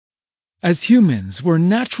As humans, we're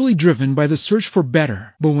naturally driven by the search for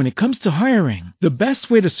better. But when it comes to hiring, the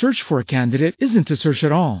best way to search for a candidate isn't to search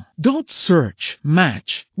at all. Don't search,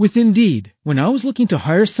 match with Indeed. When I was looking to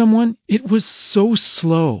hire someone, it was so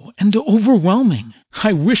slow and overwhelming.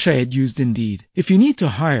 I wish I had used Indeed. If you need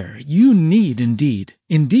to hire, you need Indeed.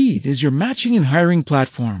 Indeed is your matching and hiring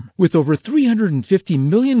platform with over 350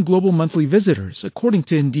 million global monthly visitors, according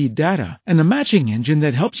to Indeed data, and a matching engine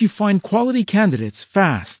that helps you find quality candidates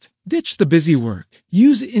fast. Ditch the busy work.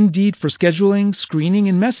 Use Indeed for scheduling, screening,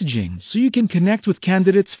 and messaging so you can connect with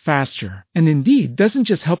candidates faster. And Indeed doesn't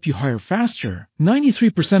just help you hire faster.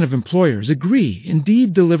 93% of employers agree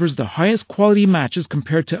Indeed delivers the highest quality matches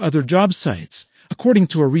compared to other job sites, according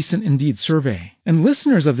to a recent Indeed survey. And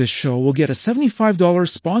listeners of this show will get a $75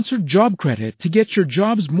 sponsored job credit to get your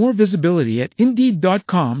jobs more visibility at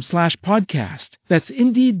Indeed.com/podcast. That's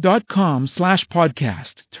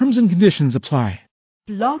Indeed.com/podcast. Terms and conditions apply.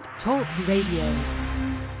 Blog Talk Radio.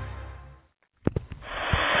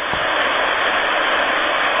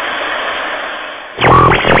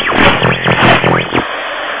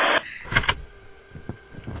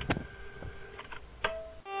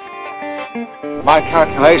 My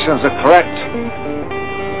calculations are correct.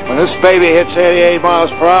 When this baby hits 88 miles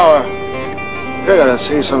per hour, you're gonna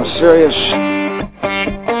see some serious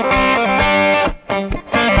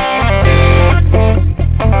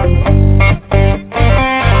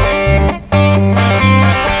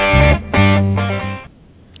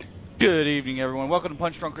Good evening, everyone. Welcome to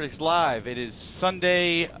Punch Drunk Critics Live. It is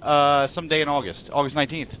Sunday, some day in August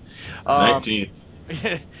 19th. 19th.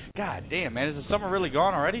 God damn, man, is the summer really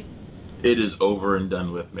gone already? It is over and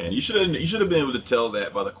done with, man. You should have been able to tell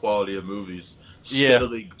that by the quality of movies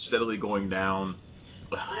steadily going down.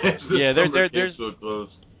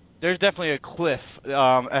 There's definitely a cliff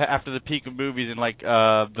after the peak of movies in like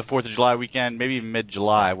the 4th of July weekend, maybe even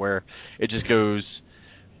mid-July, where it just goes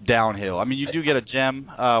downhill. I mean, you do get a gem,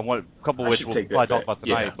 a couple of which we'll probably talk about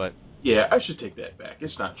tonight. But yeah, I should take that back.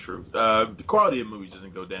 It's not true. The quality of movies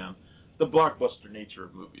doesn't go down. The blockbuster nature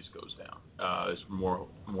of movies goes down. It's more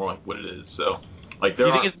like what it is. So, like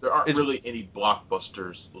there aren't really any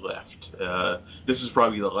blockbusters left. This is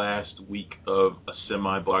probably the last week of a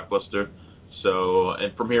semi-blockbuster. So,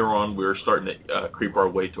 and from here on, we're starting to creep our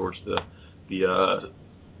way towards the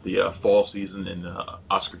fall season and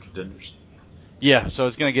Oscar contenders. Yeah, so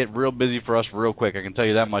it's going to get real busy for us real quick, I can tell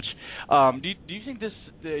you that much. Do you think this,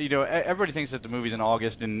 everybody thinks that the movies in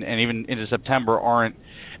August and even into September aren't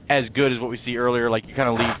as good as what we see earlier, like you kind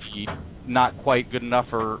of leave not quite good enough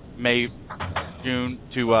for May, June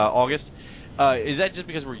to August. Is that just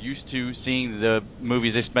because we're used to seeing the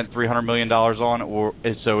movies they spent $300 million on, or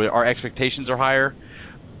so our expectations are higher,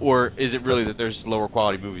 or is it really that there's lower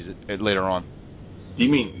quality movies later on? Do you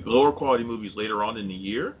mean lower quality movies later on in the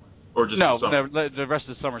year? Or just no, the rest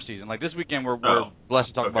of the summer season. Like this weekend, we're blessed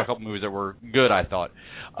to talk about a couple movies that were good, I thought.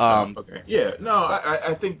 Okay. Yeah. No,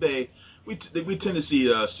 I think we tend to see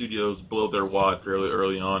studios blow their wad fairly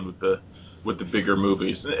early on with the bigger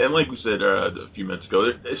movies. And like we said a few minutes ago,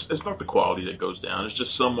 it's not the quality that goes down. It's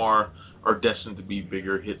just some are destined to be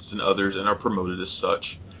bigger hits than others and are promoted as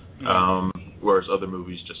such. Whereas other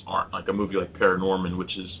movies just aren't. Like a movie like Paranorman,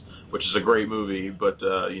 which is a great movie, but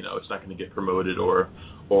it's not going to get promoted or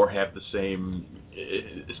have the same.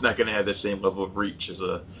 It's not going to have the same level of reach as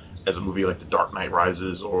a movie like The Dark Knight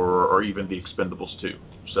Rises or even The Expendables 2.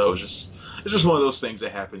 So it's just one of those things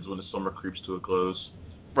that happens when the summer creeps to a close.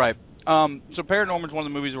 Right. So Paranorman is one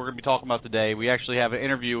of the movies we're going to be talking about today. We actually have an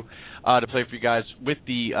interview to play for you guys with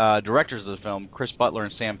the directors of the film, Chris Butler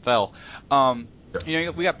and Sam Fell.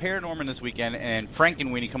 We got Paranorman this weekend and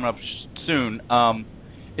Frankenweenie coming up soon.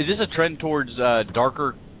 Is this a trend towards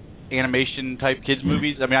darker animation type kids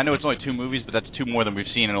movies? I mean, I know it's only 2 movies, but that's 2 more than we've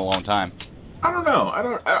seen in a long time. I don't know. I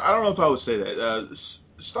don't know if I would say that.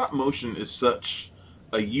 Stop motion is such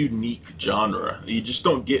a unique genre. You just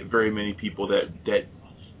don't get very many people that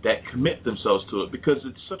commit themselves to it because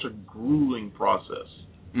it's such a grueling process.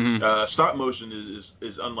 Mm-hmm. Stop motion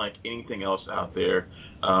is unlike anything else out there.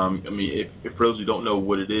 I mean, if for those who don't know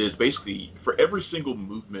what it is, basically for every single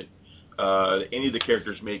movement that any of the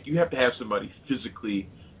characters make, you have to have somebody physically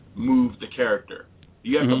move the character.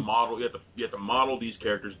 You have to model. You have to model these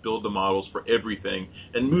characters, build the models for everything,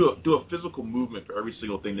 and do a physical movement for every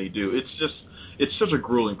single thing they do. It's such a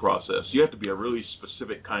grueling process. You have to be a really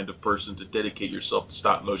specific kind of person to dedicate yourself to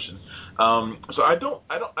stop motion. So I don't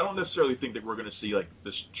necessarily think that we're going to see like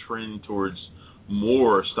this trend towards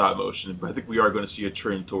more stop motion, but I think we are going to see a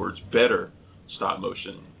trend towards better stop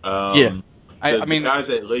motion. The guys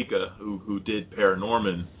at Leica who did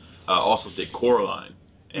Paranorman also did Coraline.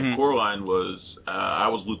 And Coraline was I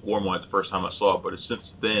was lukewarm on it the first time I saw it, but since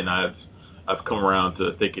then I've come around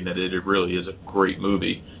to thinking that it really is a great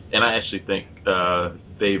movie, and I actually think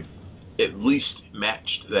they've at least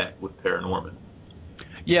matched that with Paranorman.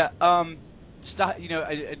 Yeah. Stop.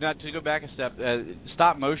 Not to go back a step.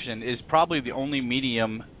 Stop motion is probably the only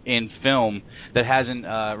medium in film that hasn't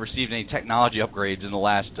received any technology upgrades in the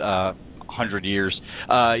last 100 years.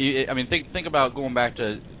 Think about going back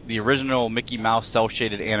to the original Mickey Mouse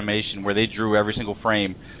cel-shaded animation where they drew every single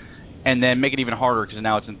frame, and then make it even harder because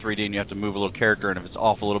now it's in 3D and you have to move a little character, and if it's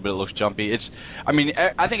off a little bit, it looks jumpy.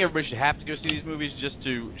 I think everybody should have to go see these movies just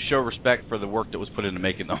to show respect for the work that was put into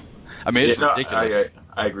making them. It's ridiculous.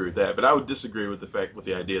 I agree with that, but I would disagree with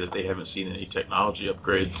the idea that they haven't seen any technology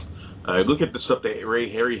upgrades. Look at the stuff that Ray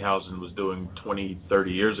Harryhausen was doing 20,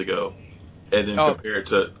 30 years ago, and then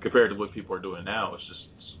compared to what people are doing now,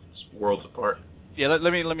 it's worlds apart. Yeah,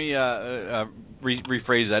 let me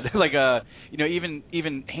rephrase that.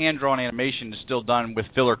 Even hand-drawn animation is still done with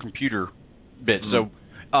filler computer bits. Mm-hmm.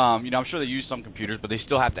 So, I'm sure they use some computers, but they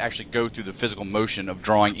still have to actually go through the physical motion of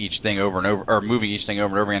drawing each thing over and over, or moving each thing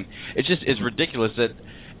over and over again. It's ridiculous that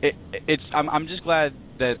I'm just glad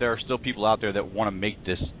that there are still people out there that want to make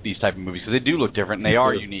these type of movies, because they do look different and they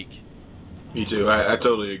are unique. Me too. I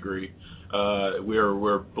totally agree.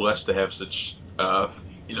 We're blessed to have such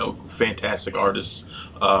fantastic artists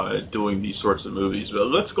doing these sorts of movies. But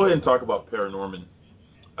let's go ahead and talk about Paranorman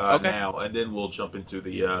now, and then we'll jump into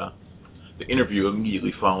the interview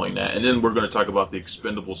immediately following that, and then we're going to talk about the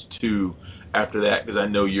Expendables 2 after that, because I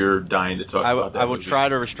know you're dying to talk about that. I will try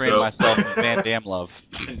to restrain myself from Van Damme love.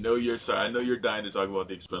 I know you're dying to talk about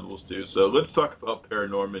the Expendables 2. So let's talk about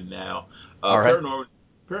Paranorman now. All right.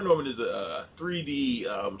 Paranorman is a 3D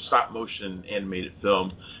stop-motion animated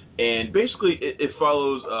film, and basically it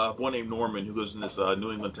follows one named Norman who lives in this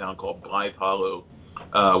New England town called Blythe Hollow,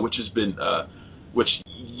 which has been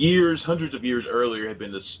hundreds of years earlier had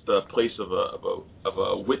been the place of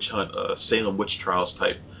a witch hunt, a Salem witch trials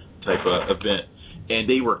type event, and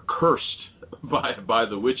they were cursed by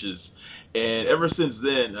the witches, and ever since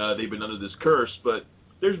then they've been under this curse. But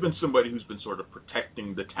there's been somebody who's been sort of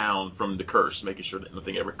protecting the town from the curse, making sure that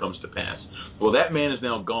nothing ever comes to pass. Well, that man is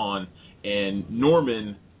now gone, and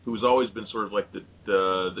Norman, who's always been sort of like the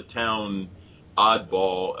town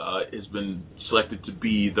oddball, has been selected to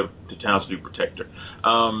be the town's new protector.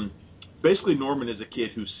 Basically, Norman is a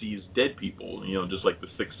kid who sees dead people, just like the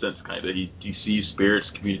Sixth Sense kind of. He sees spirits,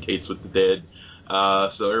 communicates with the dead,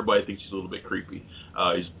 so everybody thinks he's a little bit creepy.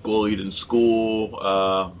 He's bullied in school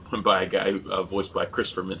by a guy voiced by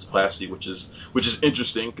Christopher Mintz-Plasse, which is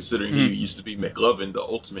interesting considering he used to be McLovin, the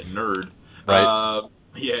ultimate nerd. Right.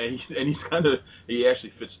 He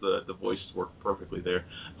actually fits the voice work perfectly there.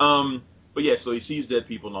 But yeah, so he sees dead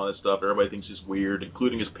people and all that stuff. Everybody thinks he's weird,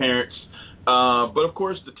 including his parents. But of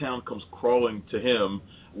course, the town comes crawling to him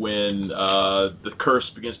when the curse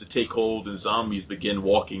begins to take hold and zombies begin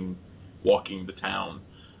walking the town.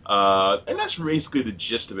 And that's basically the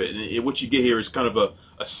gist of it. And what you get here is kind of a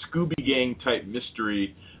Scooby Gang type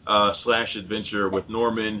mystery / adventure with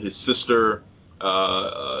Norman, his sister,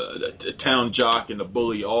 a town jock, and a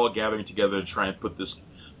bully all gathering together to try and put this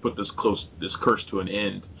curse to an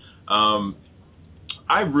end.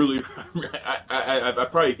 I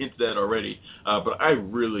probably hinted at it already, but I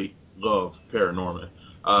really love Paranorman.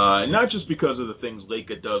 Not just because of the things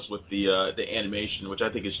Leica does with the animation, which I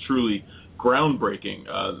think is truly groundbreaking.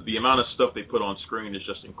 The amount of stuff they put on screen is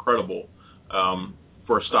just incredible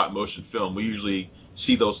for a stop motion film. We usually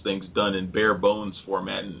see those things done in bare bones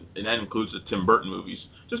format, and that includes the Tim Burton movies,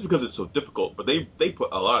 just because it's so difficult. But they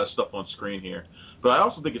put a lot of stuff on screen here. But I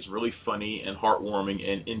also think it's really funny and heartwarming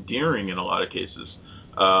and endearing in a lot of cases.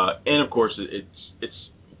 And of course, it's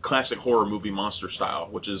classic horror movie monster style,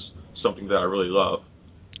 which is something that I really love.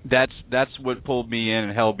 That's what pulled me in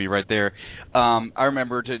and held me right there. I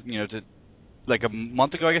remember to like a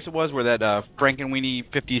month ago, I guess it was, where that Frankenweenie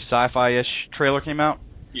 50s sci-fi-ish trailer came out.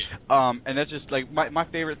 Yeah. And that's just like my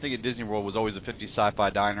favorite thing at Disney World was always the 50s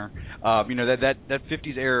sci-fi diner. That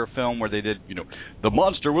 50s era film where they did, the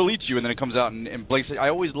monster will eat you, and then it comes out and blinks. I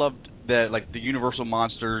always loved that, like the Universal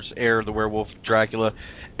monsters era, the werewolf, Dracula,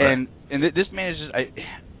 and this man is just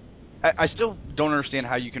I still don't understand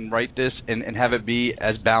how you can write this and have it be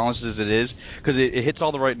as balanced as it is, because it hits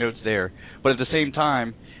all the right notes there, but at the same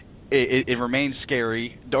time it remains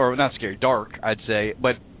scary, or not scary, dark, I'd say,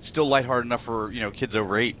 but still lighthearted enough for kids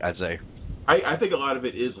over 8, I'd say. I think a lot of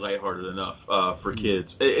it is lighthearted enough for kids.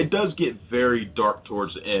 It does get very dark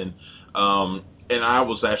towards the end, and I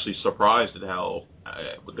was actually surprised at how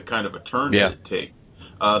with the kind of a turn that it takes.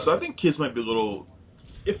 So I think kids might be a little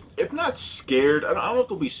if not scared, I don't know if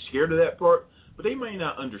they'll be scared of that part, but they may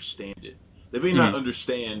not understand it. They may not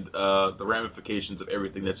understand the ramifications of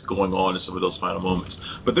everything that's going on in some of those final moments.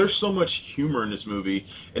 But there's so much humor in this movie,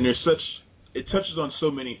 and it touches on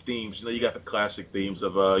so many themes. You got the classic themes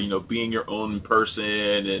of being your own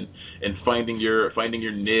person and finding your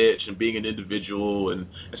niche and being an individual and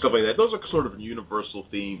stuff like that. Those are sort of universal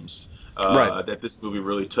themes that this movie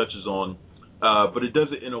really touches on. But it does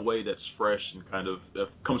it in a way that's fresh and kind of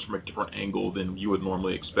comes from a different angle than you would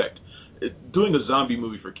normally expect. Doing a zombie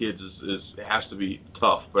movie for kids it has to be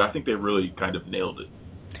tough, but I think they really kind of nailed it.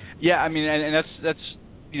 Yeah, I mean, and that's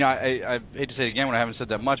I hate to say it again when I haven't said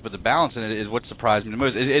that much, but the balance in it is what surprised me the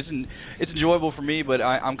most. It's enjoyable for me, but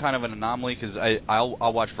I'm kind of an anomaly because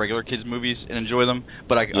I'll watch regular kids movies and enjoy them,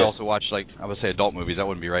 but I also watch, like, I would say adult movies. That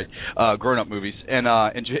wouldn't be right. Grown-up movies and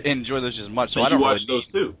enjoy those just as much. So I don't watch really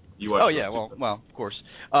those too. You watch those too. Well, of course.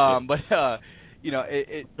 But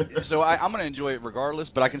so I'm going to enjoy it regardless,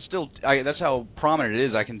 but I can still that's how prominent it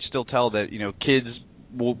is. I can still tell that kids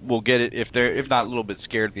will get it if not a little bit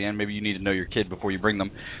scared at the end. Maybe you need to know your kid before you bring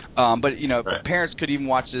them. But right. Parents could even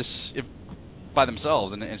watch this by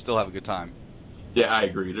themselves and still have a good time. Yeah, I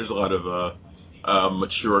agree. There's a lot of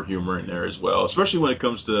mature humor in there as well, especially when it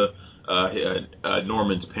comes to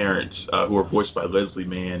Norman's parents, who are voiced by Leslie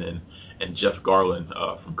Mann and Jeff Garlin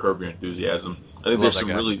from Curb Your Enthusiasm. I think there's some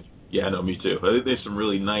really I know, me too. I think there's some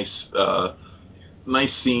really nice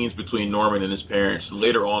scenes between Norman and his parents, and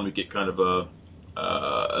later on we get kind of a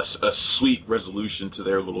sweet resolution to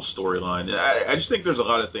their little storyline. I just think there's a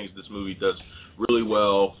lot of things this movie does really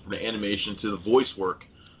well, from the animation to the voice work.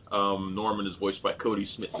 Norman is voiced by Cody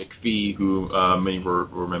Smith-McPhee, who many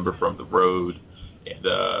remember from The Road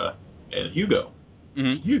and Hugo.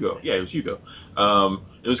 Mm-hmm. Hugo, yeah, it was Hugo.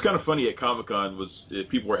 It was kind of funny at Comic-Con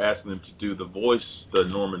people were asking him to do the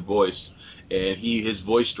Norman voice, and his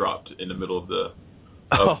voice dropped in the middle of the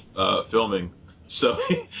filming. So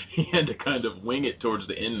he had to kind of wing it towards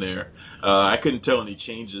the end there. I couldn't tell any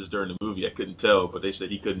changes during the movie. I couldn't tell, but they said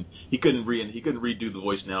he couldn't redo the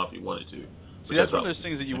voice now if he wanted to. See, that's one of those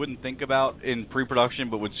things that you wouldn't think about in pre-production,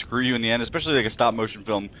 but would screw you in the end, especially like a stop-motion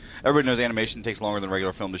film. Everybody knows animation takes longer than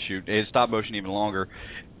regular film to shoot. It's stop-motion even longer.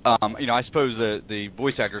 I suppose the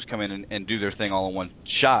voice actors come in and do their thing all in one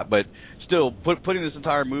shot, but still, putting this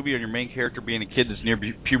entire movie on your main character being a kid that's near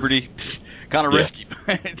puberty, kind of risky.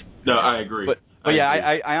 No, I agree. But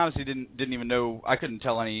I honestly didn't even know. I couldn't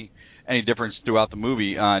tell any difference throughout the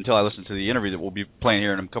movie until I listened to the interview that we'll be playing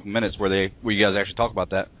here in a couple minutes, where you guys actually talk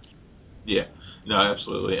about that. Yeah, no,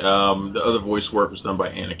 absolutely. The other voice work was done by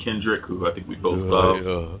Anna Kendrick, who I think we both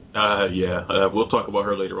love. We'll talk about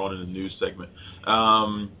her later on in the news segment.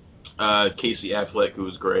 Casey Affleck, who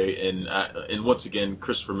was great, and once again,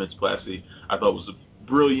 Christopher Mintz-Plasse, I thought was a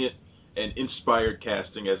brilliant and inspired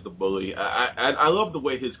casting as the bully. I love the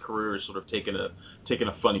way his career is sort of taken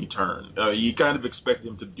a funny turn. You kind of expect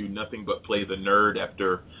him to do nothing but play the nerd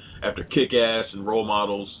after Kick-Ass and Role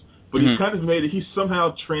Models, but he's kind of he's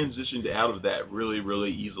somehow transitioned out of that really, really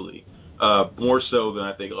easily, more so than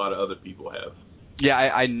I think a lot of other people have. Yeah,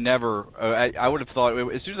 I never. I would have thought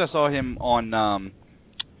as soon as I saw him on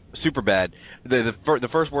Superbad, the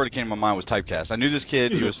first word that came to my mind was typecast. I knew this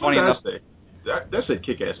kid. He was funny enough. That said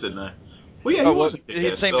Kick-Ass, didn't I? Well, yeah, he was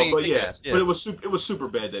Kick-Ass, same thing. But but it was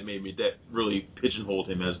Superbad that really pigeonholed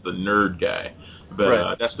him as the nerd guy.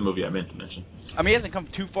 But that's the movie I meant to mention. I mean, he hasn't come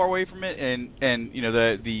too far away from it, and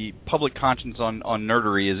the public conscience on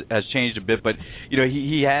nerdery has changed a bit, but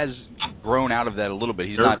he has grown out of that a little bit.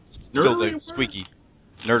 He's not still the squeaky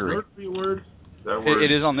nerdery. Nerdery word? That word?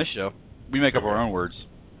 It is on this show. We make up our own words.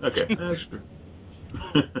 Okay, that's true.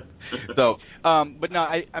 So, but no,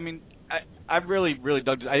 I really, really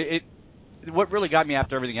dug it. What really got me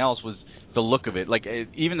after everything else was the look of it. Like,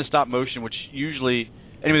 even the stop motion, which usually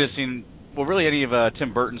anybody that's seen, well, really any of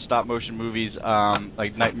Tim Burton's stop motion movies,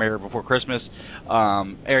 like Nightmare Before Christmas,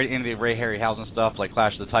 any of the Ray Harryhausen stuff, like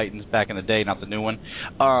Clash of the Titans back in the day, not the new one.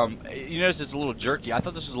 You notice it's a little jerky. I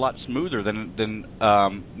thought this was a lot smoother than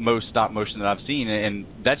most stop motion that I've seen, and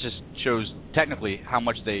that just shows technically how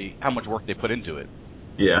much work they put into it.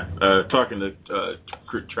 Yeah, talking to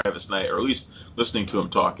Travis Knight, or at least listening to him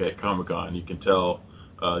talk at Comic-Con, you can tell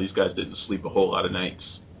these guys didn't sleep a whole lot of nights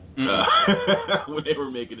when they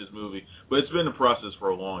were making this movie. But it's been a process for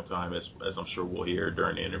a long time, as I'm sure we'll hear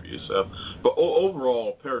during the interview. So, but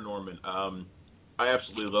overall, Paranorman, I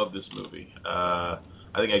absolutely love this movie. I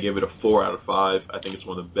think I gave it a 4 out of 5. I think it's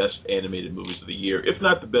one of the best animated movies of the year, if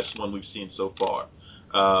not the best one we've seen so far.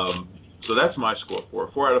 So that's my score for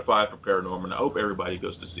it. 4 out of 5 for Paranorman. I hope everybody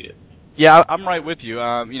goes to see it. Yeah, I'm right with you.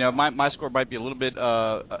 My score might be a little bit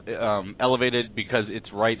elevated because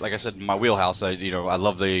it's right, like I said, in my wheelhouse. I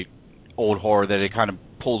love the old horror that it kind of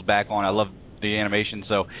pulls back on. I love the animation,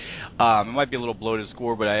 so it might be a little bloated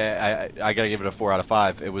score, but I gotta give it a 4 out of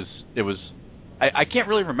 5. It was. I can't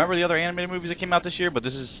really remember the other animated movies that came out this year, but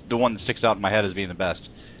this is the one that sticks out in my head as being the best.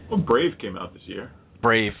 Well, Brave came out this year.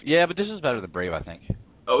 Brave, yeah, but this is better than Brave, I think.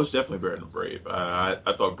 Oh, it's definitely better than Brave. I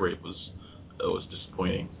thought Brave was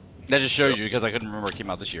disappointing. That just shows you because I couldn't remember it came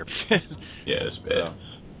out this year. Yeah, it's bad.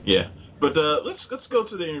 Yeah, but let's go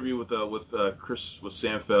to the interview with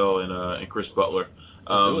Sam Fell and Chris Butler.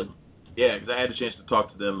 Yeah, because I had a chance to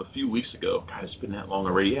talk to them a few weeks ago. God, it's been that long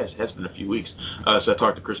already. Yes, it has been a few weeks. So I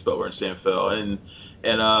talked to Chris Butler and Sam Fell, and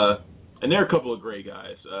they're a couple of great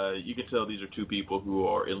guys. You can tell these are two people who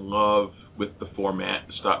are in love with the format,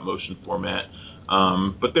 the stop motion format.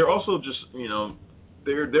 But they're also just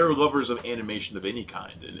they're lovers of animation of any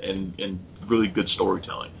kind and really good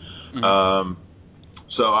storytelling. Mm-hmm.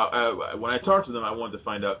 So when I talked to them, I wanted to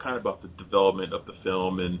find out kind of about the development of the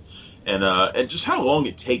film and just how long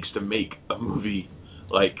it takes to make a movie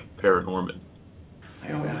like Paranorman.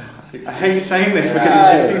 I hate saying this because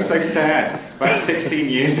it seems so sad. About 16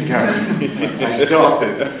 years ago, I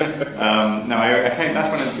started. I think that's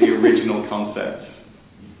when the original concept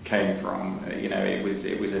came from.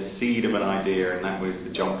 It was a seed of an idea, and that was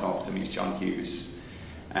the John Carpenter meets John Hughes.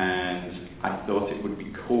 And I thought it would be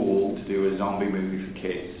cool to do a zombie movie for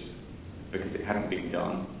kids because it hadn't been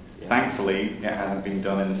done. Yeah. Thankfully, it hasn't been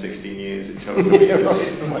done in the 16 years it took me to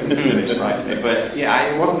finish writing it. But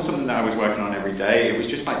yeah, it wasn't something that I was working on every day. It was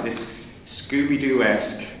just like this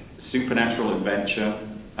Scooby-Doo-esque supernatural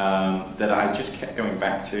adventure that I just kept going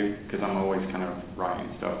back to because I'm always kind of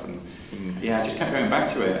writing stuff. And I just kept going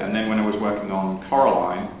back to it. And then when I was working on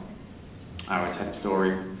Coraline, our TED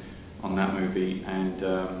story on that movie,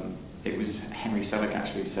 and it was Henry Selick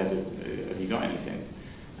actually said, "Have you got anything?"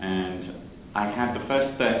 And I had the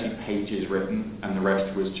first 30 pages written, and the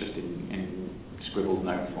rest was just in scribbled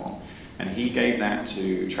note form. And he gave that to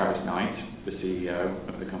Travis Knight, the CEO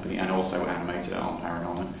of the company, and also animated it on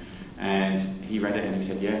Paranorman. And he read it and he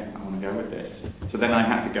said, "Yeah, I want to go with this." So then I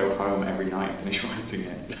had to go home every night and finish writing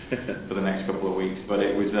it for the next couple of weeks. But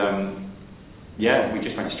it was, we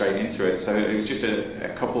just went straight into it. So it was just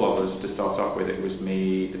a couple of us to start off with. It was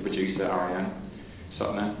me, the producer, Ariane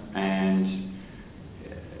Sutner, and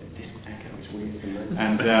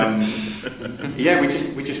and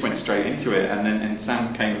we just went straight into it, and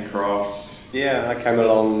Sam came across. Yeah, I came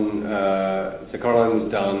along. So Coraline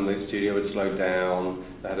was done. The studio had slowed down.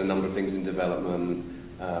 They had a number of things in development.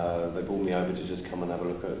 They brought me over to just come and have a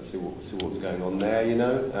look at see what was going on there.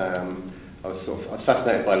 I was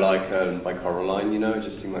fascinated by Laika and by Coraline. It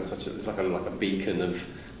just seemed like it's like a beacon of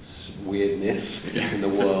weirdness in the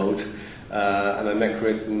world. And I met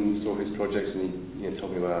Chris and saw his projects, and he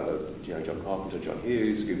told me about John Carpenter, John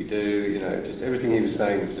Hughes, Scooby-Doo. Just everything he was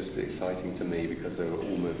saying was just exciting to me because they were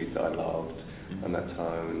all movies that I loved at that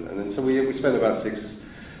time. And then so we spent about 6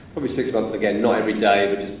 months again, not every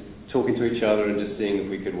day, but just talking to each other and just seeing if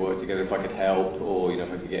we could work together, if I could help, or if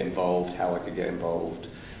I could get involved, how I could get involved.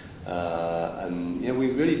 And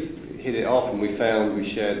we really hit it off, and we found we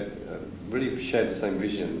shared the same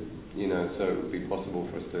vision. So it would be possible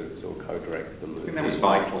for us to sort of co-direct the movie. I think that was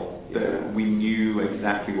vital, that we knew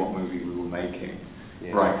exactly what movie we were making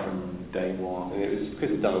right from day one. And it was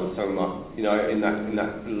because it's done so much, in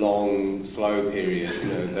that long, slow period,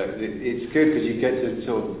 that it's good because you get to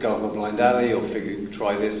sort of go up a blind alley or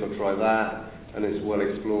try this or try that, and it's well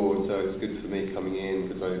explored, so it's good for me coming in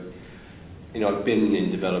because I've been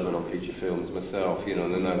in development on feature films myself, and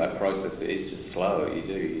I know that process. It's just slow. You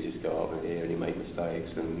just go up here and you make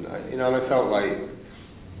mistakes, and and I felt like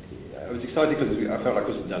I was excited because I felt like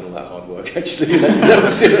I had done all that hard work actually.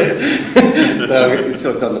 So it's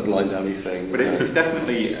sort of done the blind alley thing. But it's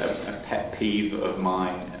definitely a pet peeve of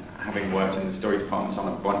mine, having worked in the story departments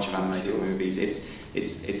on a bunch of animated movies.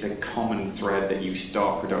 It's a common thread that you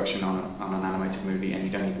start production on an animated movie and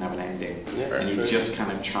you don't even have an ending, and you just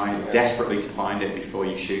kind of try desperately to find it before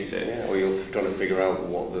you shoot it. Or you're trying to figure out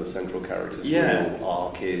what the central character's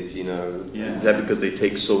arc is, Is that because they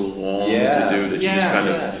take so long to do that? You just kind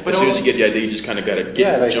of, as soon as you get the idea, you just kind of got to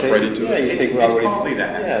jump right into it. You think, it's partly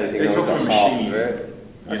that. It's also a machine.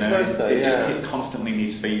 It constantly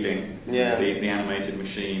needs feeding. The animated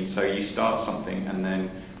machine. So you start something and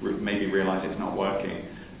then maybe realize it's not working,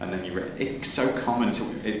 and then it's so common to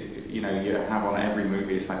you have on every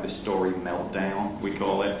movie. It's like the story meltdown, we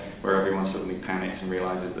call it, where everyone suddenly panics and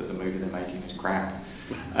realizes that the movie they're making is crap,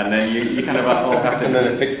 and then you kind of all have to and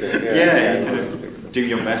then fix it. do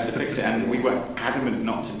your best to fix it, and we were adamant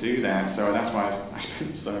not to do that, so that's why I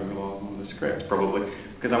spent so long on the script, probably,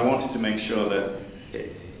 because I wanted to make sure that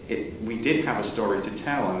we did have a story to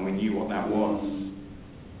tell, and we knew what that was.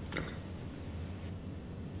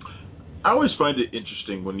 I always find it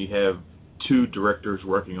interesting when you have two directors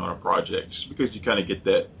working on a project, just because you kind of get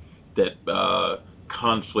that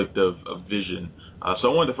conflict of vision. So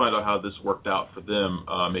I wanted to find out how this worked out for them,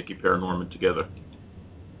 making Paranorman together.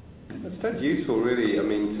 It's very useful, really. I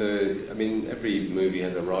mean, every movie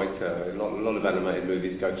has a writer. A lot of animated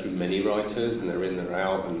movies go through many writers, and they're in, they're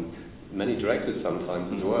out, and many directors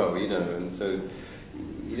sometimes as well. And so.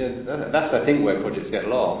 That's I think where projects get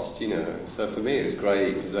lost, So for me it's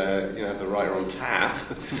great because have the writer on tap.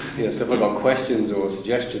 So if I've got questions or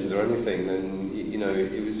suggestions or anything, then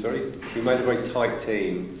it was we made a very tight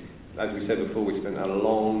team. As we said before, we spent a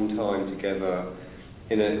long time together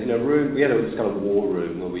in a room. We had this kind of war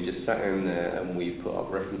room where we just sat in there and we put up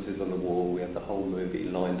references on the wall. We had the whole movie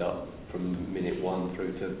lined up from minute 1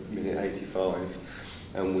 through to minute 85,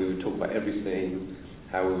 and we would talk about every scene,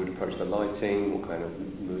 how we would approach the lighting, what kind of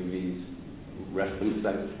movies reference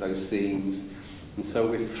those scenes. And so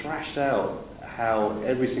we thrashed out how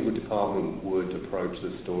every single department would approach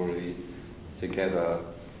the story together.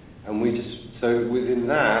 And so within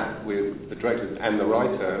that, with the director and the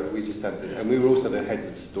writer, we just had, and we were also the heads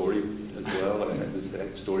of story as well, like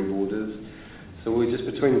the storyboarders. So we just,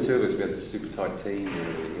 between the two of us, we had a super tight team,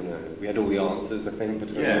 really, We had all the answers, I think,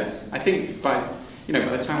 between us. I think by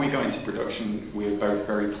the time we got into production, we were both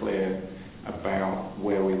very clear about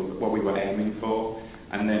what we were aiming for.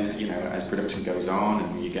 And then, as production goes on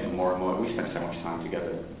and you get more and more, we spent so much time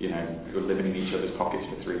together, we were living in each other's pockets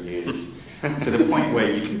for 3 years. To the point where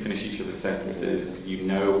you can finish each other's sentences, you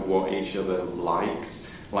know what each other likes.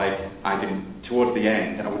 Like, towards the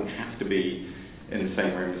end, I wouldn't have to be in the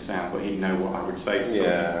same room as Sam, but he'd know what I would say to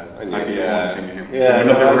him. I'd be wanting him.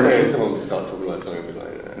 Someone would start talking about something a bit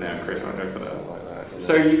like that. No, Chris, I don't go for that.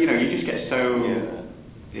 So, you just get so...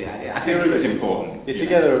 I think it was important.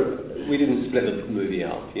 Together, we didn't split the movie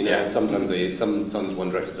up, Sometimes one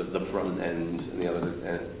director does the front end and the other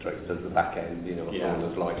director does the back end, someone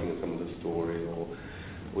does lighting and someone does story, or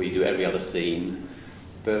you do every other scene.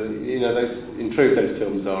 But, in truth, those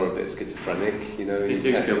films are a bit schizophrenic, They do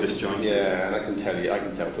feel disjointed. Yeah, and I can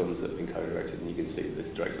tell films that have been co-directed, and you can see this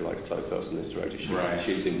director likes close-ups and this director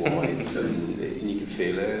shoots in wide, and you can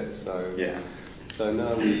feel it, so... Yeah. So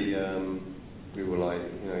no, we were like,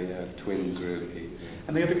 twins really.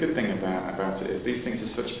 And the other good thing about it is these things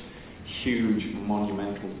are such huge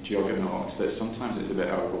monumental juggernauts that sometimes it's a bit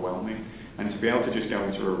overwhelming. And to be able to just go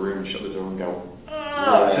into a room, shut the door, and go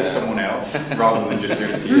to someone else rather than just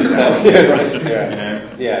doing it to yourself.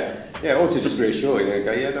 Or to just reassure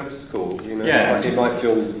go, that's cool. It might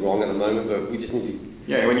feel wrong at the moment, but we just need to.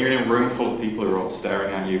 Yeah, when you're in a room full of people who are all staring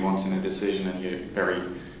at you, wanting a decision, and you're very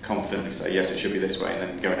confidently say, yes, it should be this way, and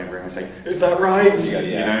then go in every room and say, is that right?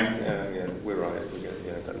 We're right.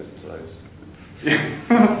 Don't listen to those.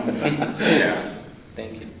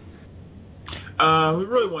 Thank you. We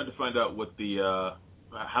really wanted to find out what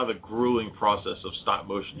how the grueling process of stop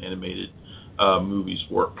motion animated movies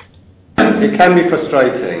work. It can be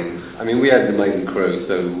frustrating. I mean, we had the main crew,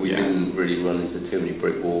 so we didn't really run into too many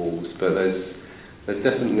brick walls. But there's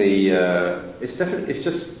definitely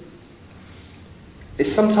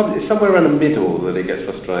it's somewhere around the middle that it gets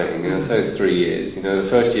frustrating. So it's 3 years. The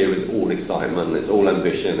first year is all excitement, it's all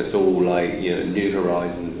ambition, it's all like new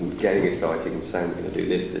horizons and getting exciting and saying we're going to do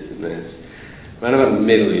this, this, and this. Around about the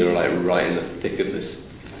middle, you're like right in the thick of this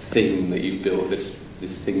thing that you built, this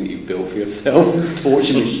thing that you built for yourself,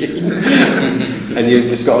 torture machine, and you've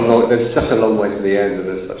just got there's such a long way to the end and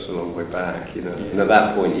there's such a long way back, And at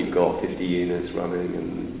that point you've got 50 units running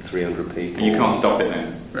and 300 people. And you can't stop it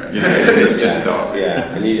then. Right.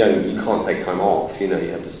 And you can't take time off. You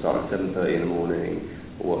have to start at 7:30 in the morning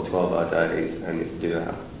or 12-hour days, and you have to do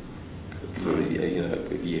that for a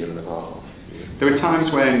year and a half. There are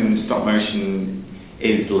times when stop motion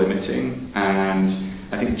is limiting,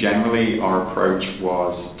 and I think generally our approach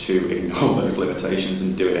was to ignore those limitations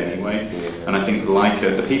and do it anyway. And I think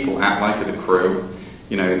the people at Leica, the crew,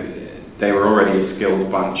 they were already a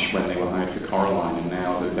skilled bunch when they were hired for Coraline, and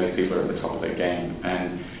now those people are at the top of their game.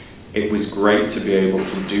 And it was great to be able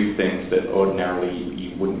to do things that ordinarily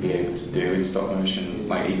you wouldn't be able to do in stop motion,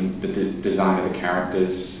 like even the design of the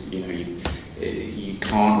characters. You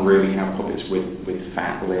can't really have puppets with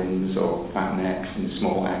fat limbs or fat necks and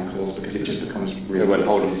small ankles because it just becomes really... They won't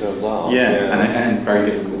hold themselves up. And very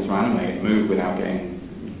difficult to animate, move without getting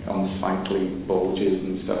unsightly bulges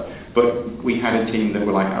and stuff. But we had a team that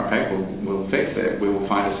were like, okay, we'll fix it. we will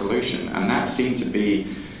find a solution. And that seemed to be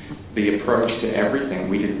the approach to everything.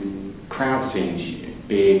 We did crowd scenes,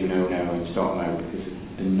 big no-no in stop mode because of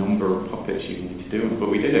the number of puppets you need to do,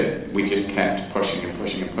 but we did it. We just kept pushing and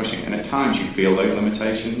pushing and pushing, and at times you feel those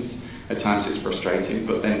limitations, at times it's frustrating,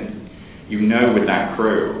 but then you know with that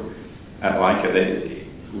crew at Leica that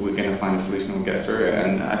we're going to find a solution and we'll get through it,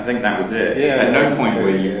 and I think that was it. Yeah, at no point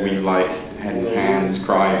were we like head in hands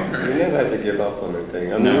crying. We never had to give up on anything.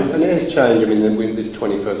 No. And it has changed. I mean, this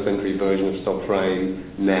 21st century version of stop frame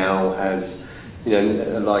now has,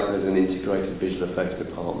 like there's an integrated visual effects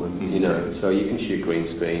department, so you can shoot green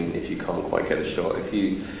screen if you can't quite get a shot. If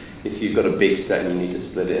you've got a big set and you need to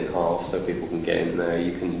split it in half so people can get in there,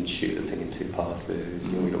 you can shoot the thing in two passes.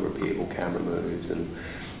 We've got repeatable camera moves and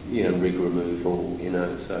rig removal.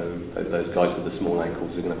 So those guys with the small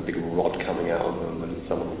ankles are going to have a big rod coming out of them, and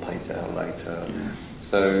someone will paint it out later.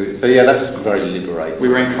 So yeah, that's very liberating. We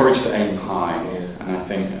were encouraged to aim high, and I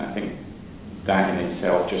think that in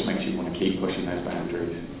itself just makes you want to keep pushing those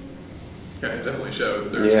boundaries. Yeah, it definitely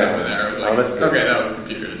shows there's stuff in there. It was like, okay, that was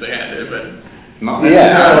computers, they had it, but... We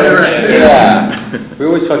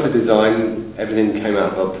always try to design, everything came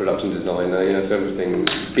out of our production designer, so everything,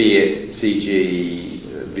 be it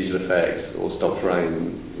CG, visual effects, or stop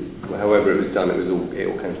frame, however it was done, it all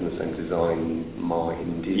came from the same design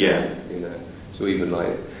mind, So even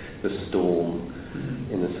like the storm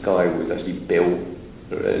in the sky was actually built.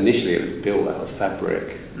 Initially, it was built out of fabric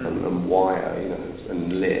and wire,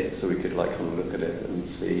 and lit, so we could kind of look at it and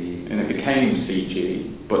see. And it became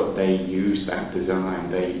CG, but they used that design.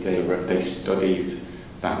 They studied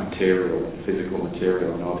that material, physical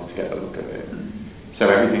material, in order to get a look at it. So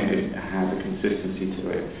everything has a consistency to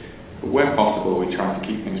it. But where possible, we try to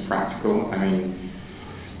keep things practical. I mean,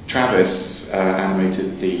 Travis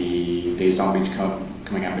animated the zombies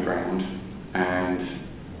coming out of the ground, and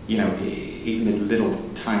even the little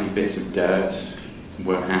tiny bits of dirt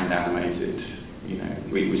were hand animated.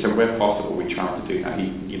 So where possible, we tried to do that. He,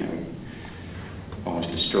 almost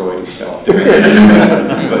destroyed himself doing it.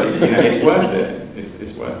 But it's worth it.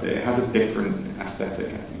 It's worth it. It has a different aesthetic,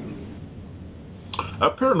 I think.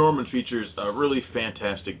 Paranorman features a really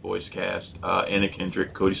fantastic voice cast. Anna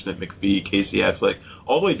Kendrick, Cody Smith-McPhee, Casey Affleck,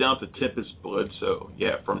 all the way down to Tempest Bledsoe,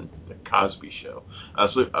 from The Cosby Show.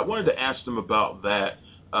 So I wanted to ask them about that.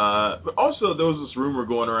 But also, there was this rumor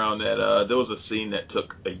going around that there was a scene that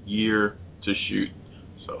took a year to shoot,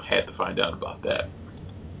 so had to find out about that.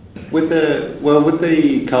 With the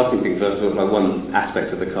casting thing, first of all, one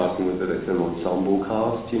aspect of the casting was that it's an ensemble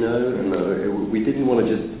cast, and we didn't want to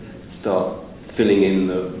just start filling in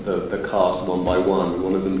the cast one by one. We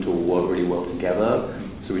wanted them to all work really well together,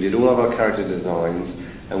 so we did all of our character designs,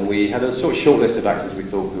 and we had a sort of short list of actors we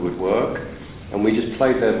thought who would work, and we just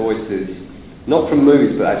played their voices. Not from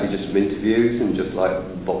movies, but actually just from interviews and just like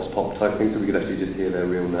vox pop type things, so we could actually just hear their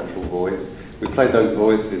real natural voice. We played those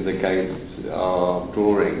voices against our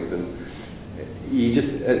drawings, and you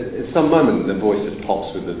just at some moment the voice just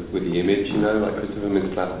pops with the image, like Christopher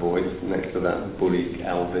Mintz-Platt's voice next to that bully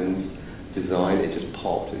Alvin's design. It just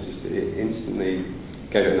popped. It instantly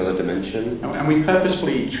gave it another dimension. And we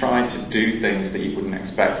purposely tried to do things that you wouldn't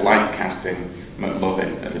expect, like casting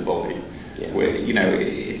McLovin as a bully. Where,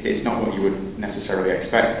 it's not what you would necessarily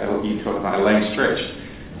expect. You talk about Elaine Stritch.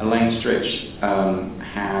 Elaine Stritch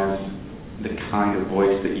has the kind of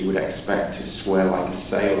voice that you would expect to swear like a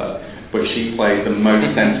sailor, but she plays the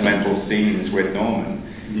most sentimental scenes with Norman.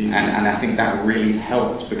 And I think that really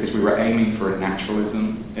helped, because we were aiming for a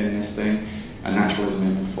naturalism in this thing, a naturalism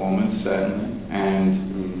in performance, certainly.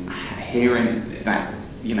 And hearing that,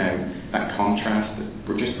 that contrast, it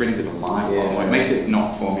just brings it alive. It makes it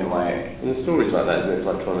not formulaic. And the stories like that, isn't it?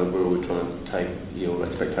 It's like we're always trying to take your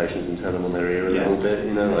expectations and turn them on their ear a little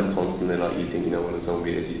bit, like constantly, like you think you know what a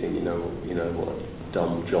zombie is, you think you know what a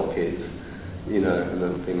dumb jock is, and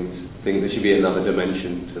then things there should be another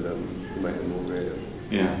dimension to them to make them more real.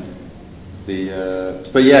 So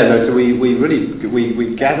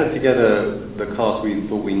we gathered together the cast we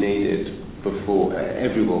thought we needed before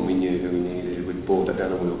everyone we knew who we needed. We brought that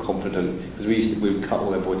down and we were confident, because we would cut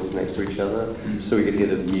all their voices next to each other, so we could hear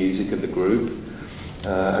the music of the group.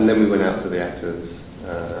 And then we went out to the actors,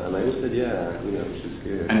 and they all said, which is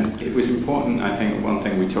good. And it was important, I think, one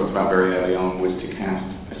thing we talked about very early on was to cast,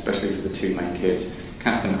 especially for the two main kids,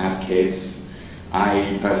 cast them as kids.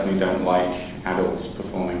 I personally don't like adults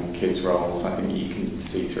performing kids' roles. I think you can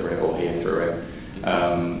see through it or hear through it.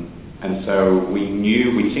 And so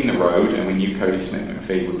we'd seen the road, and we knew Cody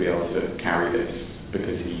Smith-McPhee would be able to carry this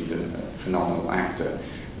because he's a phenomenal actor.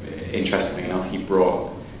 Interestingly enough, he brought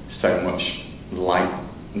so much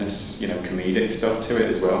lightness, comedic stuff to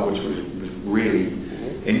it as well, which was really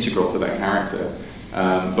integral to that character.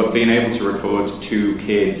 But being able to record two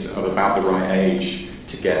kids of about the right age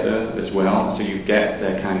together as well, so you get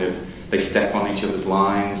their kind of, they step on each other's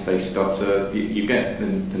lines, they stutter, you get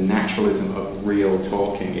the naturalism of real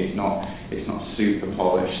talking. It's not super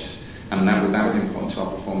polished, and that was important to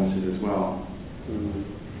our performances as well.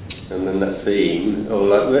 And then that scene,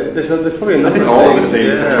 there's probably another all of the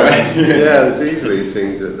scenes. There's easily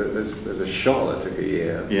things there's a shot that took a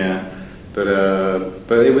year. Yeah. But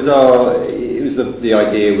it was the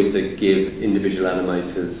idea was to give individual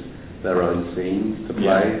animators their own scenes to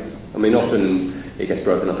play. Yeah. I mean, often it gets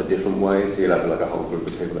broken up a different way. So you'll have like a whole group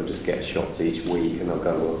of people that just get shots each week, and they'll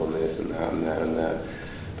go work on this and that and that and that.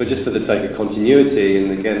 But just for the sake of continuity,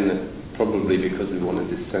 and again, probably because we wanted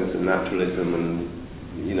this sense of naturalism and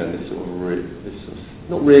this sort of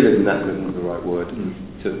not realism, naturalism is the right word,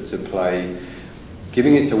 to play.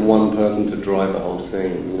 Giving it to one person to drive the whole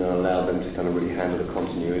thing, allowed them to kind of really handle the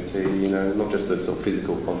continuity, not just the sort of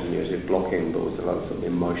physical continuity of blocking, but also like sort of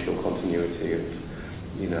emotional continuity of,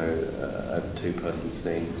 a two-person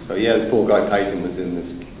scene. So yeah, the poor guy Peyton was in this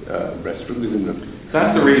restaurant, was in the...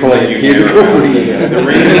 That's the reason that you hear about it. The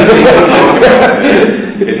reason that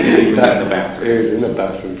he was in the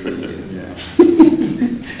bathroom for a year. Yeah.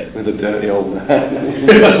 With a dirty old man.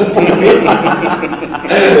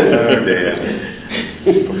 Oh dear.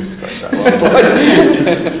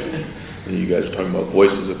 You guys are talking about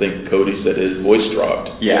voices. I think Cody said his voice dropped.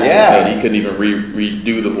 Yeah. And he couldn't even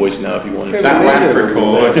redo the voice now if he wanted to. That last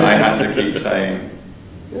record, I had to keep saying,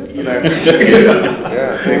 it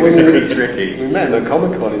was really tricky. We met at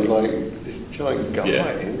Comic-Con, he's like this giant guy.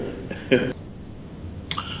 Yeah.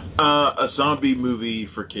 A zombie movie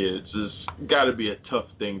for kids has got to be a tough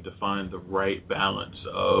thing to find the right balance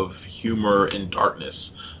of humor and darkness.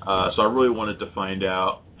 So I really wanted to find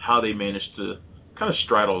out how they managed to kind of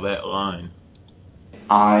straddle that line.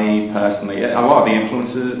 I personally, a lot of the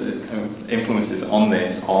influences on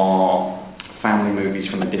this are family movies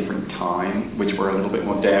from a different time, which were a little bit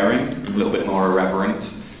more daring, a little bit more irreverent,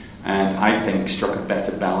 and I think struck a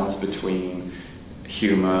better balance between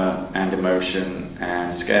humour and emotion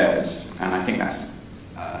and scares. And I think that's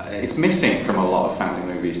it's missing from a lot of family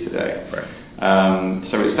movies today. Right.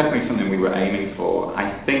 So it's definitely something we were aiming for.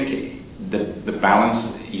 I think the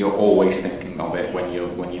balance, you're always thinking of it when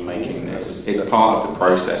you're making this. It's part of the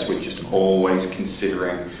process. We're just always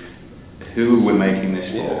considering who we're making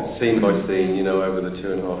this for. Scene by scene, over the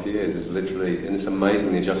 2.5 years, is literally, and it's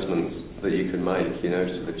amazing the adjustments that you can make.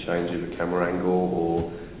 Just the change of the camera angle or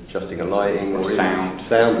adjusting a lighting or sound.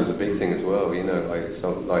 Sound is a big thing as well.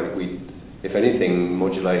 If anything,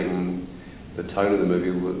 modulating the tone of the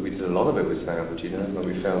movie, we did a lot of it with sound. Like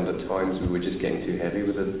we found at times we were just getting too heavy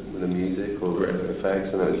with the music or the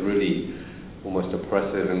effects, and it was really almost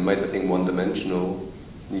oppressive and made the thing one-dimensional.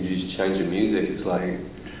 You just change the music, it's like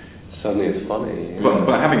suddenly it's funny.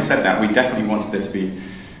 But having said that, we definitely wanted there to be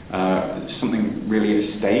something really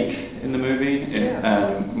at stake in the movie.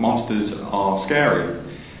 Monsters are scary.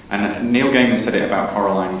 And Neil Gaiman said it about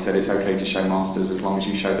Coraline. He said it's okay to show monsters as long as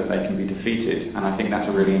you show that they can be defeated. And I think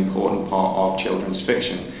that's a really important part of children's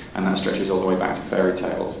fiction, and that stretches all the way back to fairy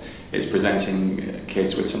tales. It's presenting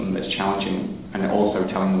kids with something that's challenging, and also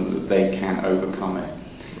telling them that they can overcome it.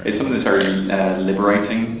 It's something that's very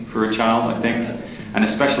liberating for a child, I think. And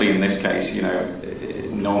especially in this case,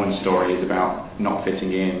 Norman's story is about not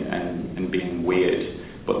fitting in and being weird,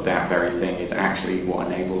 but that very thing is actually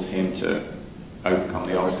what enables him to overcome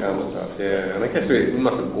the obstacles. Yeah, and I guess we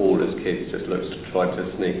mustn't all as kids just try to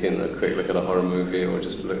sneak in a quick look at a horror movie or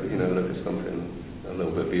just look at something a little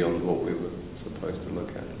bit beyond what we were supposed to look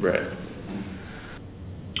at. Right.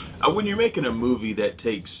 When you're making a movie that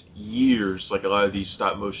takes years, like a lot of these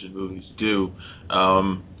stop motion movies do,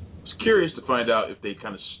 I was curious to find out if they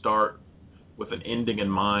kind of start with an ending in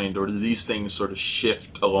mind, or do these things sort of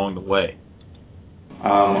shift along the way?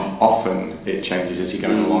 Often it changes as you're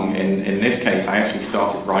going along. In this case, I actually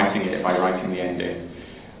started writing it by writing the ending,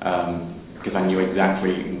 because I knew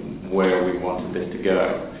exactly where we wanted this to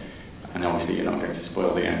go. And obviously you're not going to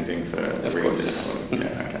spoil the ending for the readers.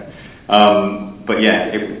 But yeah,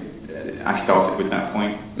 I started with that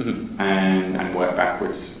point and worked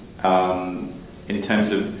backwards. In terms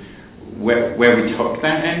of where we took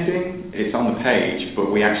that ending, it's on the page, but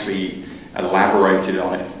we actually elaborated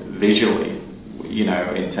on it visually.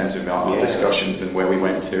 In terms of our discussions and where we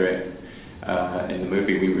went to it in the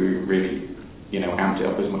movie, we really, amped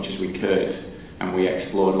it up as much as we could, and we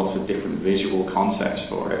explored lots of different visual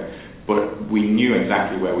concepts for it. But we knew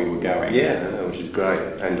exactly where we were going. Yeah, which is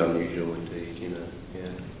great and unusual indeed.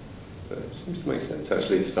 Yeah. But it seems to make sense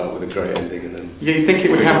actually to start with a great ending and then. Yeah, you think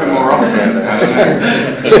it would happen more often? I don't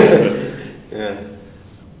Yeah.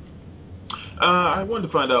 I wanted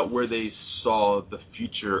to find out where they saw the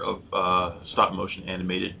future of stop motion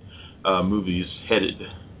animated movies headed.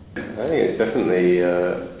 I think it's definitely,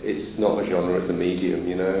 it's not a genre, it's a medium,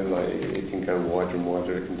 you know, like it can go wider and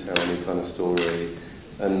wider, it can tell any kind of story,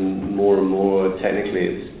 and more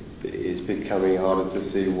technically it's becoming harder to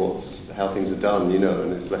see how things are done, you know,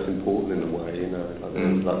 and it's less important in a way, you know, like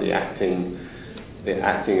the acting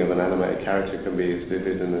of an animated character can be as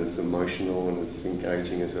vivid and as emotional and as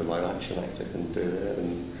engaging as a live action actor can do it,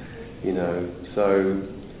 and, you know, so,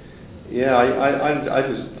 yeah, I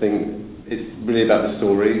just think it's really about the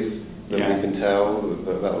stories that we can tell,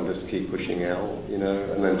 that will just keep pushing out, you know,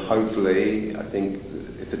 and then hopefully, I think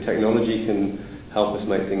if the technology can help us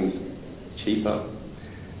make things cheaper,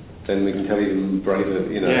 then we can tell even braver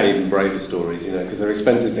stories, you know, because they're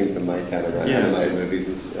expensive things to make animated movies,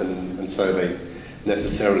 and so they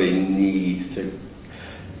necessarily need to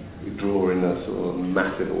draw in a sort of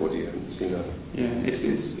massive audience, you know. Yeah,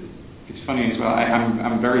 it's funny as well.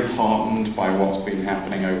 I'm very heartened by what's been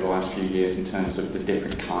happening over the last few years in terms of the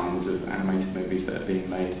different kinds of animated movies that are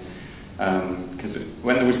being made. Because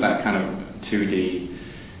when there was that kind of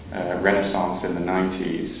 2D renaissance in the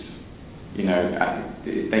 90s, you know,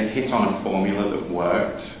 they hit on a formula that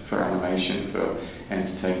worked for animation, for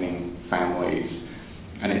entertaining families,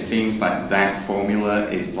 and it seems like that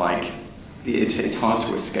formula is like it's hard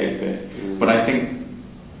to escape it. But I think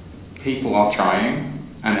people are trying.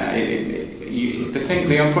 And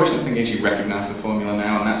the unfortunate thing is you recognise the formula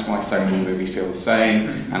now, and that's why so many movies feel the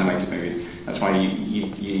same, animated movies. That's why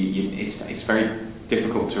it's very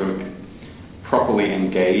difficult to properly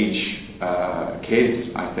engage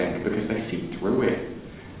kids, I think, because they see through it.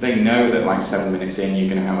 They know that like 7 minutes in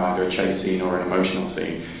you're going to have either a chase scene or an emotional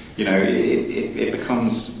scene. You know, it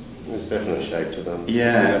becomes... There's definite shape to them.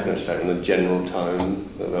 Yeah. There's definite shape in the general tone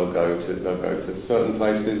that they'll go to certain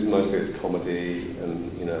places. Mostly it's comedy,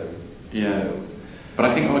 and you know. Yeah. But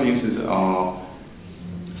I think audiences are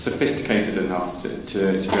sophisticated enough to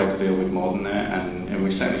be able to deal with more than that, and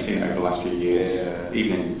we've certainly seen it over the last few years,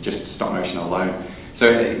 even in just stop motion alone. So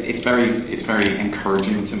it's very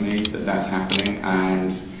encouraging to me that that's happening,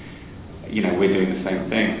 and you know, we're doing the same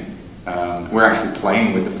thing. We're actually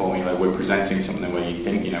playing with the formula. We're presenting something where you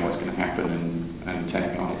think you know what's going to happen and turning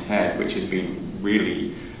it on its head, which has been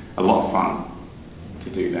really a lot of fun to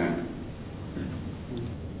do that.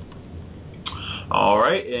 All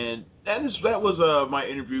right, and that was my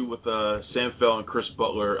interview with Sam Fell and Chris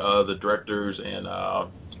Butler, the directors and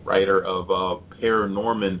writer of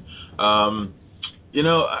Paranorman. You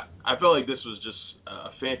know, I felt like this was just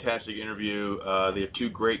a fantastic interview. They have two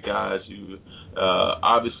great guys who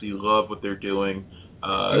obviously love what they're doing.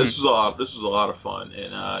 This was a lot of fun,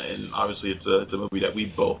 and obviously it's a movie that we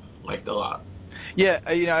both liked a lot.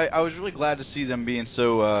 Yeah, you know, I was really glad to see them being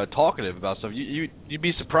so talkative about stuff. You'd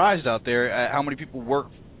be surprised out there at how many people work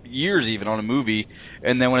years even on a movie,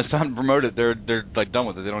 and then when it's time to promote it, they're like done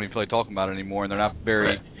with it. They don't even feel like talking about it anymore, and they're not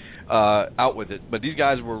very out with it. But these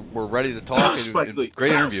guys were ready to talk.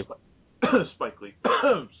 Great interview. Spike Lee.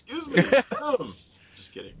 Excuse me.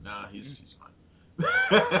 Just kidding. Nah, he's fine.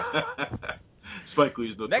 Spike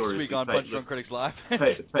Lee's notoriously next week on Punch Drunk Critics Live.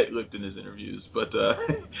 tight-lipped in his interviews, but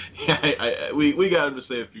we got him to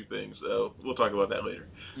say a few things, so we'll talk about that later.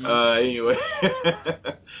 Anyway,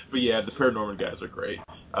 but yeah, the Paranorman guys are great,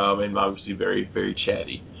 and obviously very, very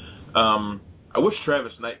chatty. I wish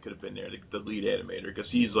Travis Knight could have been there, the lead animator, because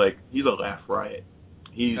he's a laugh riot.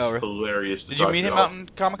 He's hilarious. Did you meet him out in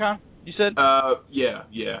Comic-Con? You said? Yeah.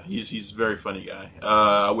 He's a very funny guy.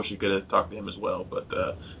 I wish I could have talked to him as well, but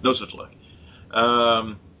no such luck.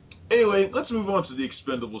 Anyway, let's move on to the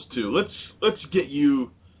Expendables 2. Let's get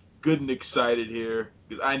you good and excited here,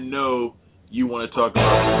 because I know you want to talk about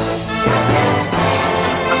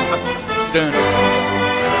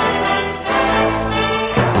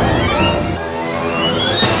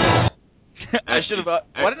I should have.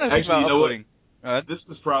 Why didn't I think about uploading? This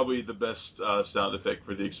is probably the best sound effect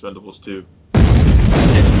for the Expendables 2.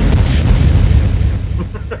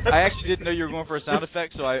 I actually didn't know you were going for a sound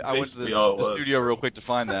effect, so I went to the studio real quick to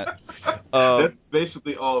find that. That's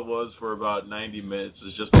basically all it was for about 90 minutes.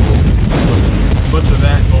 It's just a whole bunch of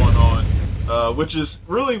that going on, which is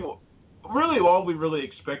really all we really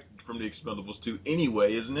expected from the Expendables 2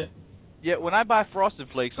 anyway, isn't it? Yeah, when I buy Frosted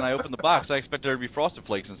Flakes and I open the box, I expect there to be Frosted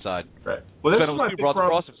Flakes inside. Right. Well, that's Expendables 2 brought the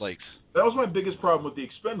Frosted Flakes. That was my biggest problem with the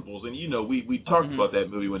Expendables, and you know, we talked about that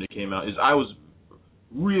movie when it came out. Is I was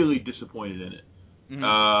really disappointed in it.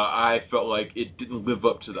 I felt like it didn't live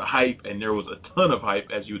up to the hype, and there was a ton of hype,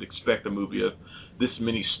 as you would expect a movie of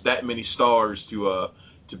that many stars to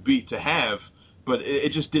have. but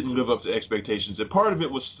it just didn't live up to expectations. And part of it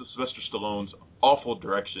was Sylvester Stallone's awful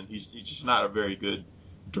direction. He's just not a very good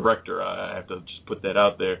director. I have to just put that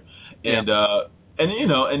out there. And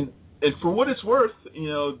and for what it's worth,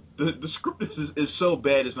 the script is so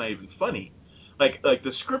bad it's not even funny. Like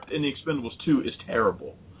the script in The Expendables 2 is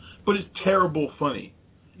terrible, but it's terrible funny.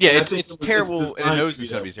 Yeah, it's terrible, and it knows it's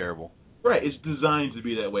going to be terrible. Right, it's designed to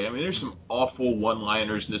be that way. I mean, there's some awful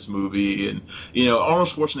one-liners in this movie, and Arnold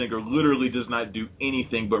Schwarzenegger literally does not do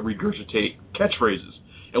anything but regurgitate catchphrases.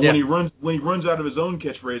 And when he runs out of his own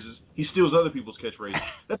catchphrases, he steals other people's catchphrases.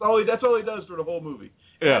 That's all he does for the whole movie.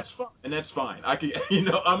 Yeah, that's fine. I can,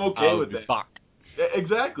 I'm okay with that. Fuck.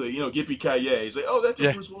 Exactly. Yippee-ki-yay. He's like, oh, that's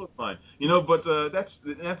a Bruce Willis line. But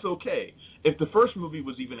that's okay. If the first movie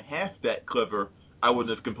was even half that clever, I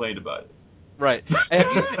wouldn't have complained about it. Right.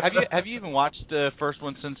 Have you even watched the first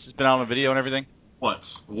one since it's been out on video and everything? Once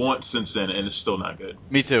since then, and it's still not good.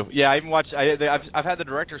 Me too. Yeah, I even watched. I've had the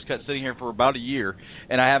director's cut sitting here for about a year,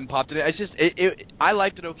 and I haven't popped it in. It's just I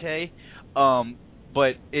liked it okay,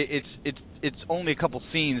 but it's only a couple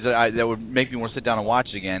scenes that would make me want to sit down and watch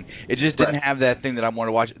it again. It just didn't have that thing that I want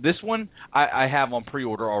to watch. This one I have on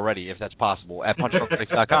pre-order already, if that's possible, at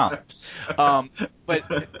punchdrunkcritics.com. But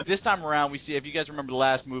this time around, we see, if you guys remember the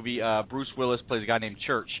last movie, Bruce Willis plays a guy named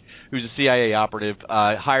Church, who's a CIA operative,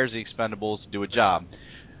 hires the Expendables to do a job.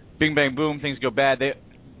 Bing, bang, boom, things go bad. The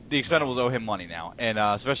Expendables owe him money now, and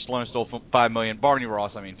Sylvester Stallone stole $5 million. Barney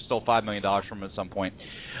Ross, stole $5 million from him at some point.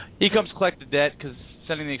 He comes to collect the debt because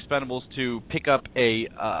sending the Expendables to pick up an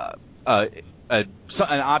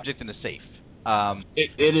object in a safe.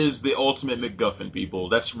 It is the ultimate MacGuffin, people.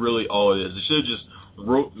 That's really all it is. It should have just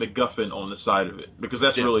wrote MacGuffin on the side of it, because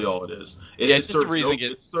that's really all it is. It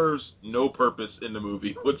serves no purpose in the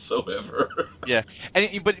movie whatsoever. Yeah,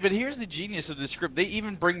 but here's the genius of the script. They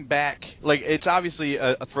even bring back, it's obviously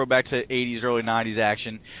a throwback to 80s, early 90s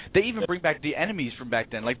action. They even bring back the enemies from back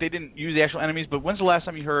then. They didn't use the actual enemies, but when's the last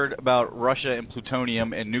time you heard about Russia and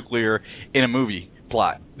plutonium and nuclear in a movie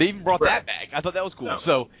plot? They even brought that back. I thought that was cool. No.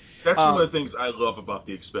 So. That's one of the things I love about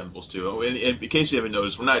The Expendables, too. And in case you haven't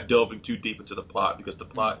noticed, we're not delving too deep into the plot, because the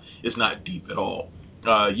plot is not deep at all.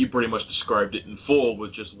 You pretty much described it in full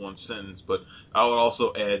with just one sentence. But I would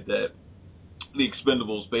also add that The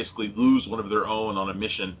Expendables basically lose one of their own on a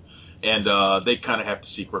mission, and they kind of have to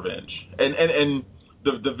seek revenge. And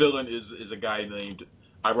the villain is a guy named,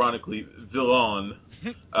 ironically, Villain.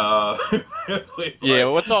 We'll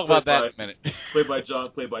talk about that in a minute. Played by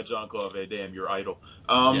Jean-Claude Van Damme, your idol.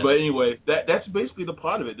 But anyway, that's basically the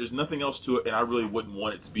plot of it. There's nothing else to it, and I really wouldn't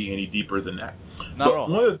want it to be any deeper than that. Not at all.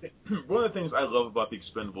 One of the things I love about the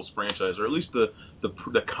Expendables franchise, or at least the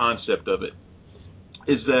concept of it,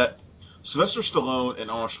 is that Sylvester Stallone and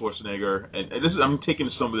Arnold Schwarzenegger, and I'm taking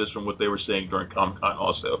some of this from what they were saying during Comic-Con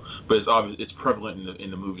also, but it's prevalent in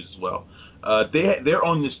the movies as well. They're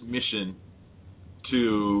on this mission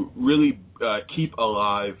to really keep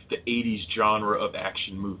alive the 80s genre of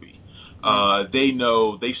action movie. They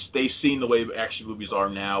know, they've seen the way action movies are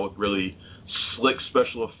now, with really slick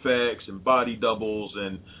special effects and body doubles,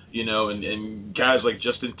 and and guys like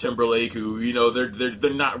Justin Timberlake, who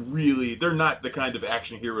they're not the kind of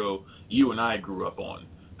action hero you and I grew up on.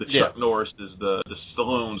 The Chuck Norrises, the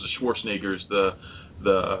Stallones, the Schwarzeneggers,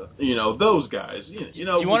 those guys.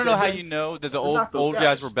 You want to know how you know that the old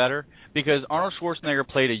guys were better? Because Arnold Schwarzenegger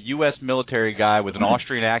played a U.S. military guy with an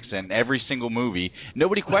Austrian accent in every single movie.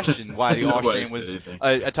 Nobody questioned why the Austrian was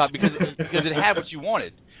a top, because it had what you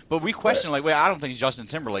wanted. But we questioned, wait, I don't think Justin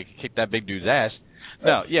Timberlake could kick that big dude's ass.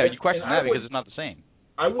 No, you question that because it's not the same.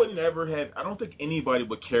 I don't think anybody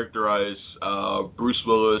would characterize Bruce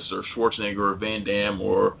Willis or Schwarzenegger or Van Damme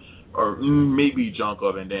or maybe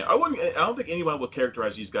Jean-Claude Van Damme. I don't think anyone would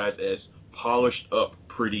characterize these guys as polished up,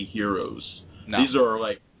 pretty heroes. No. These are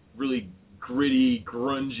really gritty,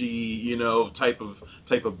 grungy, type of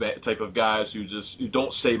guys who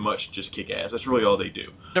don't say much, just kick ass. That's really all they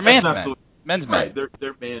do. They're men's men. Men's men. Right,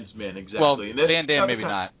 they're man's men, exactly. Well, Van Damme maybe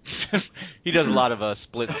not. He does a lot of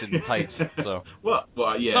splits and tights. So. Well,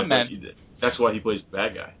 yeah. Some men. That's why he plays the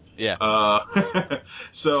bad guy. Yeah.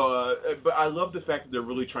 But I love the fact that they're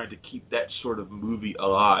really trying to keep that sort of movie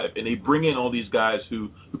alive, and they bring in all these guys who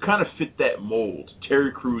kind of fit that mold.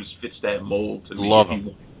 Terry Crews fits that mold to me. Love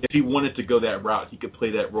him. If he wanted to go that route, he could play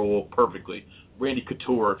that role perfectly. Randy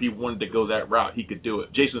Couture, if he wanted to go that route, he could do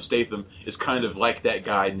it. Jason Statham is kind of like that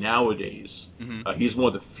guy nowadays. Mm-hmm. He's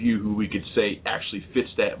one of the few who we could say actually fits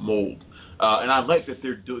that mold. And I like that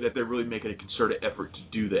they're really making a concerted effort to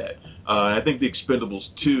do that. I think The Expendables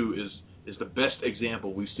 2 is the best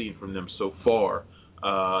example we've seen from them so far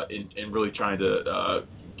in really trying to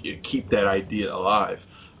keep that idea alive.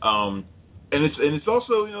 And it's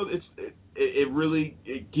also, you know,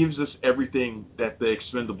 it gives us everything that the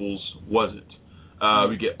Expendables wasn't.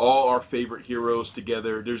 We get all our favorite heroes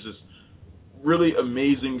together. There's this really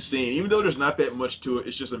amazing scene. Even though there's not that much to it,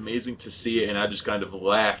 it's just amazing to see it, and I just kind of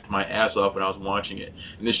laughed my ass off when I was watching it.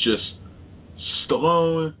 And it's just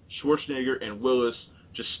Stallone, Schwarzenegger, and Willis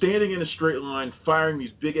just standing in a straight line, firing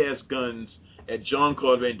these big-ass guns at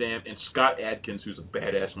Jean-Claude Van Damme and Scott Adkins, who's a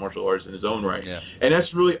badass martial artist in his own right. Yeah. And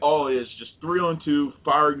that's really all it is, just 3-on-2,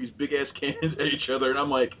 firing these big-ass cannons at each other. And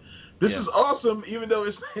I'm like, this is awesome, even though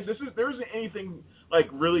there isn't anything, like,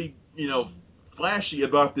 really, you know, flashy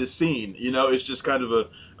about this scene. You know, it's just kind of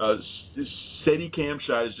a steady cam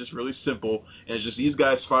shot. It's just really simple, and it's just these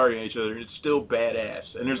guys firing at each other, and it's still badass.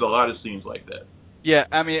 And there's a lot of scenes like that. Yeah,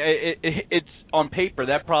 I mean, it's on paper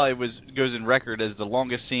that probably goes in record as the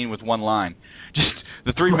longest scene with one line. Just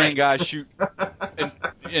the three main guys shoot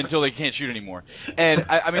until they can't shoot anymore. And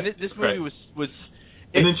I mean, this movie was.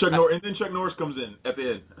 And then Chuck Norris comes in at the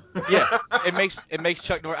end. Yeah, it makes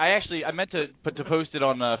Chuck Norris. I meant to post it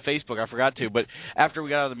on Facebook. I forgot to, but after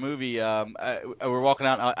we got out of the movie, we were walking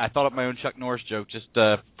out. I thought up my own Chuck Norris joke just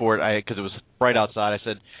for it, because it was right outside.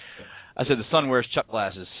 I said the sun wears Chuck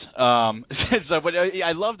glasses. But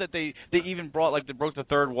I love that they even brought, like, they broke the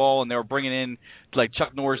third wall and they were bringing in, like,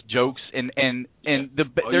 Chuck Norris jokes and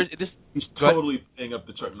he's totally playing up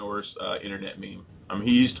the Chuck Norris internet meme. I mean,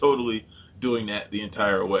 he's totally doing that the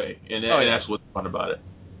entire way, and that's what's fun about it.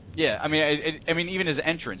 Yeah, I mean, even his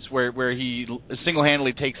entrance, where he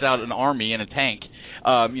single-handedly takes out an army in a tank,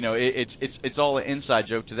 you know, it's all an inside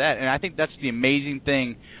joke to that, and I think that's the amazing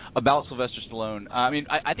thing about Sylvester Stallone. I mean,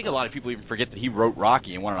 I think a lot of people even forget that he wrote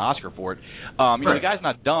Rocky and won an Oscar for it. You know, the guy's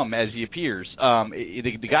not dumb as he appears.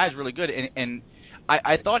 The guy's really good, and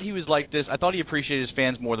I thought he was like this. I thought he appreciated his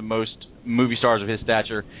fans more than most movie stars of his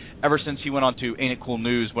stature ever since he went on to Ain't It Cool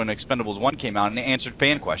News when Expendables 1 came out and answered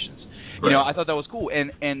fan questions. You know, I thought that was cool,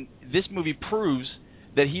 and this movie proves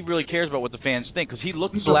that he really cares about what the fans think, because he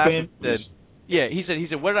looked blasted. Yeah, he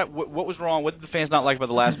said, what was wrong? What did the fans not like about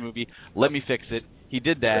the last movie? Let me fix it. He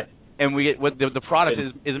did that, and we get the product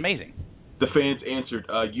is amazing. The fans answered,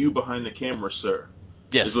 "You behind the camera, sir."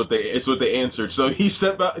 Yes, it's what they answered. So he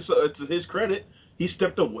stepped out. So to his credit, he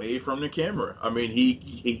stepped away from the camera. I mean,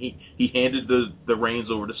 he handed the reins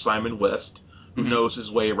over to Simon West, who knows his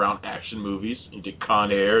way around action movies. He did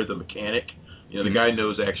Con Air, The Mechanic. You know, the guy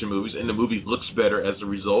knows action movies, and the movie looks better as a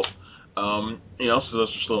result. You know,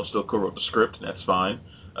 Sylvester Stallone still co-wrote the script, and that's fine.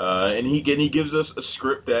 And he gives us a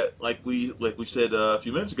script that, like we said a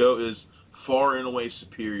few minutes ago, is far and away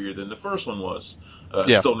superior than the first one was.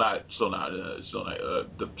 Still not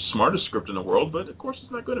the smartest script in the world, but of course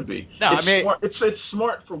it's not going to be. No, it's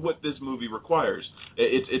smart for what this movie requires.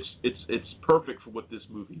 It's perfect for what this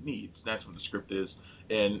movie needs. That's what the script is,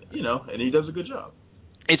 and you know, and he does a good job.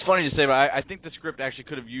 It's funny to say, but I think the script actually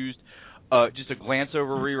could have used just a glance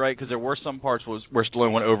over rewrite, because there were some parts where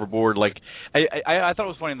Stallone went overboard. Like I thought it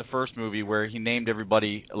was funny in the first movie where he named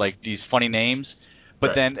everybody like these funny names.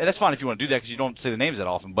 But then, and that's fine if you want to do that because you don't say the names that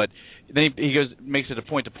often. But then he makes it a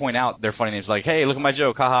point to point out their funny names, like, "Hey, look at my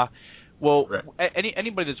joke, haha." Well,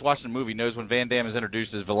 anybody that's watching the movie knows when Van Damme is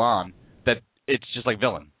introduced as villain that it's just like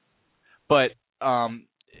villain. But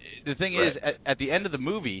the thing is, at the end of the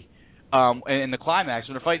movie, in the climax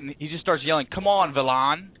when they're fighting, he just starts yelling, "Come on,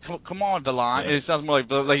 villain! Come on, villain!" And it sounds more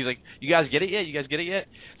like he's like, "You guys get it yet? You guys get it yet?"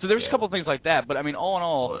 So there's a couple of things like that. But I mean, all in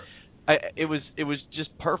all. It was just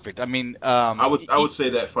perfect. I mean, I would say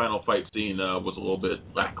that final fight scene was a little bit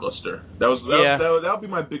lackluster. That would be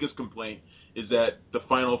my biggest complaint, is that the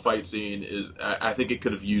final fight scene is. I think it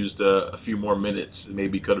could have used a few more minutes.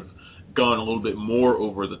 Maybe could have gone a little bit more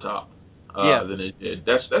over the top than it did.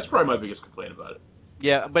 That's probably my biggest complaint about it.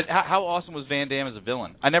 Yeah, but how awesome was Van Damme as a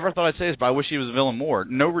villain? I never thought I'd say this, but I wish he was a villain more.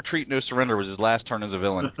 No Retreat, No Surrender was his last turn as a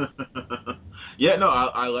villain. Yeah, no,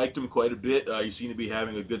 I liked him quite a bit. He seemed to be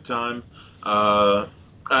having a good time. I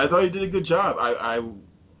thought he did a good job. I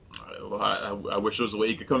wish there was a way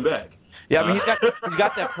he could come back. Yeah, I mean, he's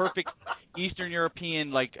got that perfect Eastern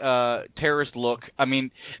European like terrorist look. I mean,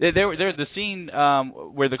 there's the scene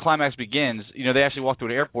where the climax begins. You know, they actually walk through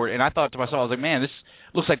an airport, and I thought to myself, I was like, man, this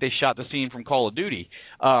looks like they shot the scene from Call of Duty.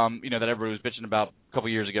 You know, that everybody was bitching about a couple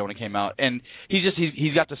years ago when it came out. And he's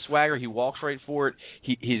got the swagger. He walks right for it.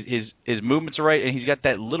 His movements are right, and he's got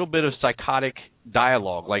that little bit of psychotic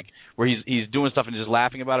dialogue, like where he's doing stuff and just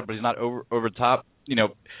laughing about it, but he's not over the top. You know,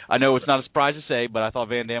 I know it's not a surprise to say, but I thought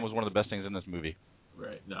Van Damme was one of the best things in this movie.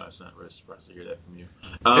 Right. No, it's not really surprised to hear that from you.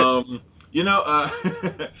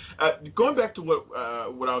 Going back to what I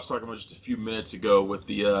was talking about just a few minutes ago with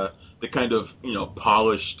the kind of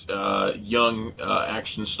polished young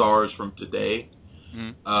action stars from today.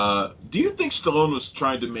 Mm-hmm. Do you think Stallone was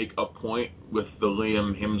trying to make a point with the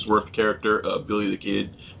Liam Hemsworth character, Billy the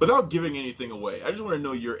Kid, without giving anything away? I just want to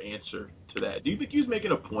know your answer to that. Do you think he was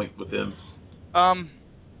making a point with him?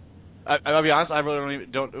 I'll be honest. I really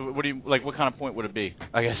don't. What do you like? What kind of point would it be?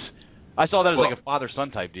 I guess I saw that as like a father-son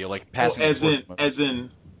type deal, like passing.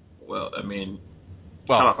 Well, I mean,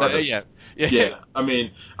 yeah. I mean,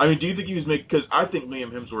 do you think he was making? Because I think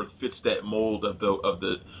Liam Hemsworth fits that mold of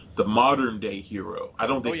the modern day hero. I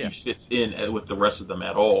don't think he fits in with the rest of them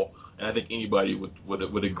at all, and I think anybody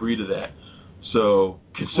would agree to that. So,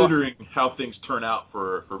 considering how things turn out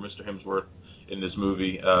for Mr. Hemsworth in this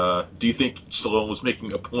movie, do you think Stallone was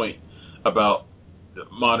making a point about the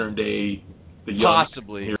modern day, the young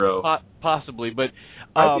hero? Possibly, but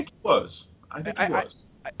I think he was.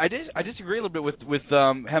 I disagree a little bit with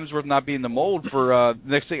Hemsworth not being the mold for the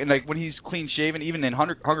next thing. And like when he's clean shaven, even in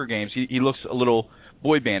Hunger Games, he looks a little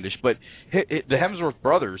boy bandish. But the Hemsworth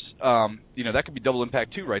brothers, that could be double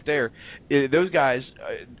impact too, right there. Those guys,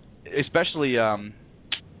 especially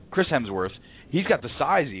Chris Hemsworth, he's got the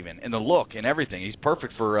size even and the look and everything. He's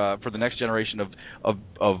perfect for the next generation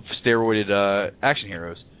of steroided action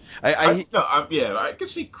heroes. I can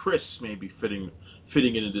see Chris maybe fitting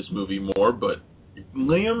into this movie more, but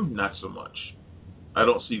Liam not so much. I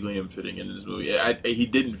don't see Liam fitting into this movie. He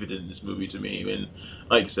didn't fit into this movie to me, and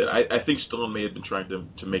like I said, I think Stallone may have been trying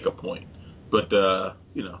to make a point, but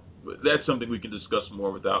that's something we can discuss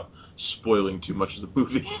more without spoiling too much of the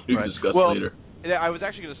movie. We can discuss later. I was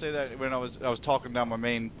actually going to say that when I was talking down my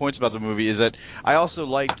main points about the movie is that I also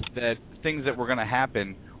liked that things that were going to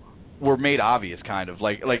happen were made obvious, kind of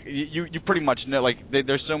like you pretty much know, like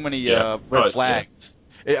there's so many red flags.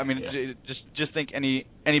 I mean, just think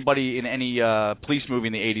anybody in any police movie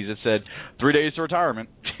in the 80s that said 3 days to retirement,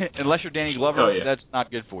 unless you're Danny Glover, that's not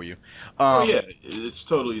good for you. It's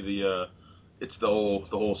totally it's the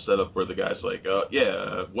whole setup where the guy's like,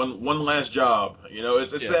 one last job.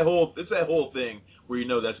 It's that whole thing where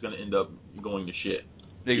that's going to end up going to shit.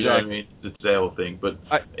 Exactly. You know what I mean? It's that whole thing. But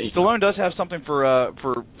Stallone does have something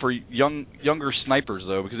for younger snipers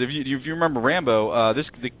though, because if you remember Rambo,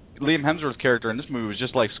 the Liam Hemsworth's character in this movie was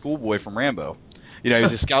just like Schoolboy from Rambo. He's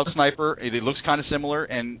a scout sniper. He looks kind of similar,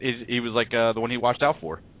 and he was like the one he watched out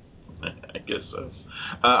for. I guess so.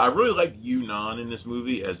 I really liked Yu Nan in this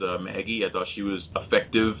movie as Maggie. I thought she was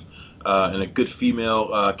effective and a good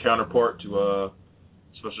female counterpart to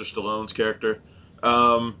Sylvester Stallone's character.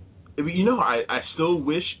 I still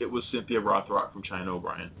wish it was Cynthia Rothrock from China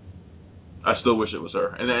O'Brien. I still wish it was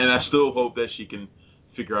her, and I still hope that she can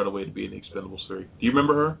figure out a way to be in the Expendables 3. Do you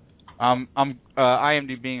remember her? I'm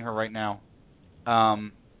IMDbing her right now.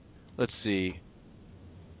 Let's see.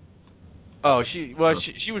 Oh, she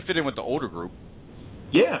would fit in with the older group.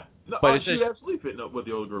 Yeah, she would absolutely fit in with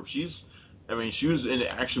the older group. She was in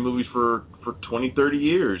action movies for 20, 30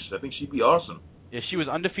 years. I think she'd be awesome. Yeah, she was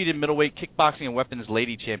undefeated middleweight kickboxing and weapons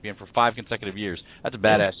lady champion for 5 consecutive years. That's a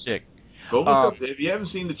badass chick. Go look up. If you haven't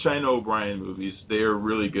seen the China O'Brien movies, they are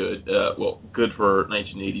really good. Good for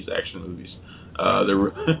 1980s action movies.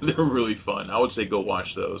 They're really fun. I would say go watch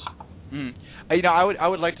those. I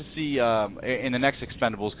would like to see in the next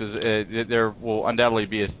Expendables, because there will undoubtedly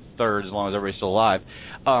be a third as long as everybody's still alive.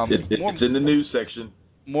 It's in the news section.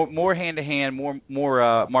 More hand to hand, more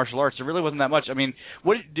martial arts. There really wasn't that much. I mean,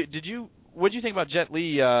 what did you think about Jet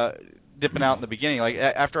Li dipping out in the beginning? Like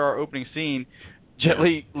after our opening scene, Jet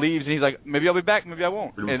Li leaves and he's like, maybe I'll be back, maybe I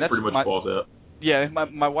won't. Pretty much falls out. Yeah,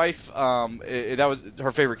 my wife, that was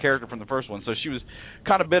her favorite character from the first one, so she was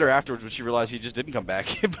kind of bitter afterwards when she realized he just didn't come back.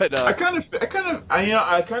 But I kind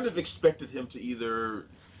of expected him to either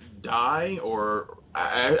die or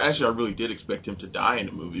I really did expect him to die in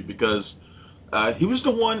the movie, because he was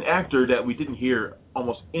the one actor that we didn't hear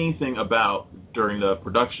almost anything about during the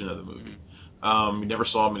production of the movie. We never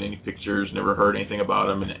saw him in any pictures, never heard anything about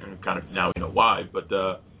him, and kind of now we know why. But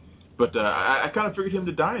I kind of figured him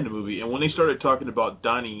to die in the movie. And when they started talking about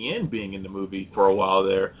Donnie Yen being in the movie for a while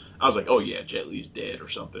there, I was like, oh yeah, Jet Li's dead or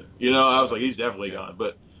something. I was like, he's definitely gone.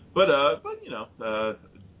 But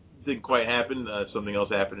didn't quite happen. Something else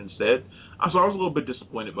happened instead. So I was a little bit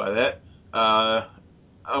disappointed by that.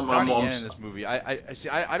 Donnie Yen in this movie,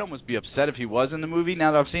 I'd almost be upset if he was in the movie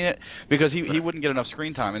now that I've seen it, because he wouldn't get enough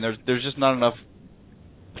screen time, and there's just not enough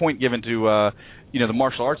point given to the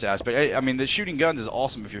martial arts aspect. I mean, the shooting guns is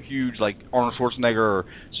awesome if you're huge like Arnold Schwarzenegger or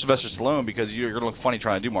Sylvester Stallone, because you're going to look funny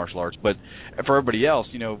trying to do martial arts. But for everybody else,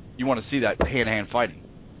 you want to see that hand-to-hand fighting.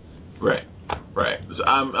 Right. So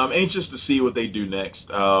I'm anxious to see what they do next.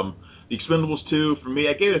 The Expendables 2, for me,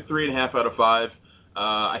 I gave it a 3.5 out of 5.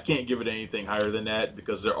 I can't give it anything higher than that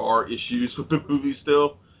because there are issues with the movie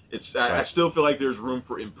still. I still feel like there's room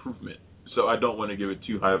for improvement. So I don't want to give it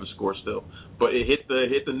too high of a score still. But it hit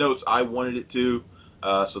the notes I wanted it to.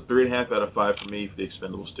 So 3.5 out of 5 for me for the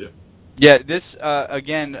Expendables 2. Yeah, this,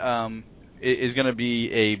 again, is going to be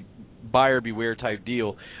a buyer beware type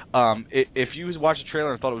deal. If you watch the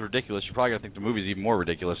trailer and thought it was ridiculous, you're probably going to think the movie is even more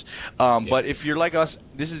ridiculous. But if you're like us,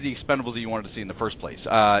 this is the Expendables that you wanted to see in the first place.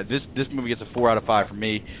 This movie gets a 4 out of 5 from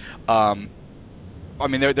me. I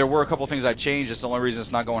mean, there were a couple of things I changed. That's the only reason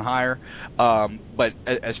it's not going higher. But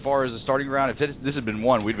as far as the starting ground, if this had been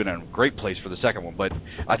one, we'd have been in a great place for the second one. But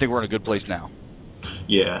I think we're in a good place now.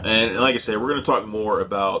 Yeah, and like I said, we're going to talk more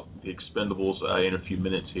about the Expendables in a few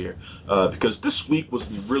minutes here, because this week was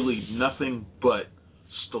really nothing but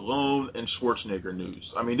Stallone and Schwarzenegger news.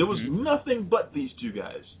 I mean, there was nothing but these two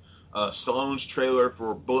guys. Stallone's trailer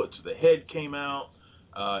for Bullet to the Head came out.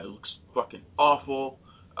 It looks fucking awful.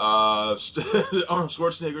 Arnold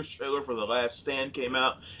Schwarzenegger's trailer for The Last Stand came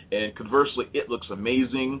out, and conversely, it looks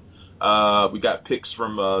amazing. We got pics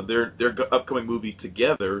from their upcoming movie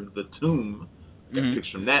together, The Tomb. Pictures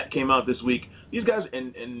from that came out this week. These guys,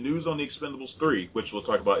 and news on the Expendables 3, which we'll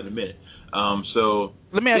talk about in a minute. So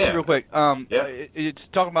let me ask you real quick. It's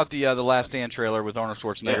talking about the Last Stand trailer with Arnold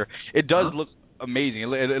Schwarzenegger. Yeah. It does look amazing.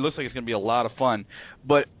 It looks like it's going to be a lot of fun.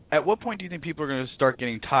 But at what point do you think people are going to start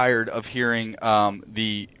getting tired of hearing I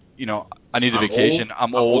need a vacation,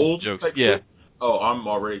 I'm old jokes? Yeah. Oh, I'm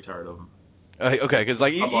already tired of them. Okay, because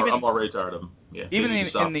I'm already tired of them. Yeah, even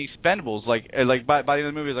in the Expendables, by the end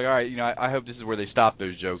of the movie, it's like, all right, I hope this is where they stop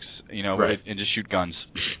those jokes, right, and just shoot guns.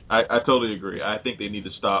 I totally agree. I think they need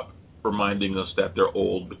to stop reminding us that they're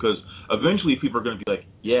old, because eventually people are going to be like,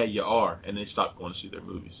 yeah, you are, and they stop going to see their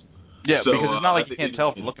movies. Yeah, so, because it's not like you can't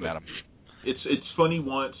tell from looking at them. It's funny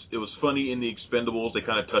once. It was funny in the Expendables. They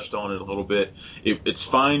kind of touched on it a little bit. It's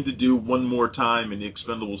fine to do one more time in the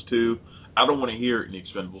Expendables 2. I don't want to hear it in the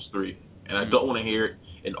Expendables 3. And I don't want to hear it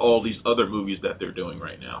in all these other movies that they're doing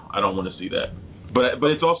right now. I don't want to see that. But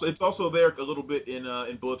it's also there a little bit in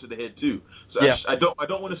Bullet to the Head too. So yeah. I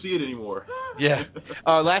don't want to see it anymore. Yeah.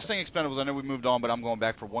 Last thing, Expendables. I know we moved on, but I'm going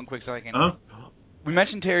back for one quick second. We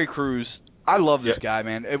mentioned Terry Crews. I love this guy,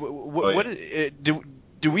 man.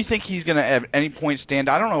 Do we think he's going to at any point stand?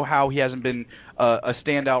 I don't know how he hasn't been a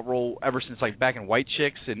standout role ever since back in White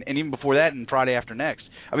Chicks and even before that in Friday After Next.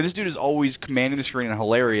 I mean, this dude is always commanding the screen and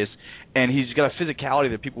hilarious, and he's got a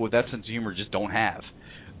physicality that people with that sense of humor just don't have.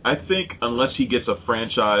 I think unless he gets a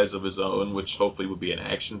franchise of his own, which hopefully would be an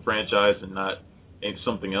action franchise and not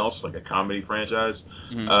something else like a comedy franchise,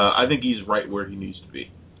 I think he's right where he needs to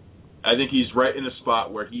be. I think he's right in a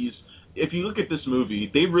spot where he's. If you look at this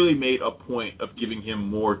movie, they really made a point of giving him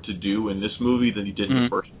more to do in this movie than he did in the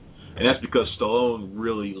first. And that's because Stallone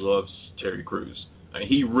really loves Terry Crews. I mean,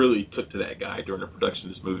 he really took to that guy during the production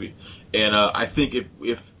of this movie. And I think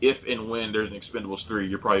if and when there's an Expendables 3,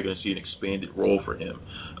 you're probably going to see an expanded role for him.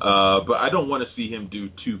 But I don't want to see him do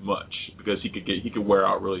too much because he could wear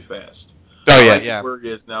out really fast. Oh yeah. Where he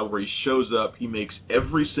is now, where he shows up, he makes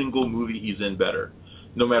every single movie he's in better.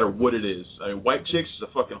 No matter what it is. I mean, White Chicks is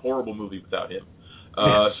a fucking horrible movie without him.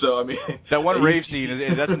 So, I mean... that one rave scene,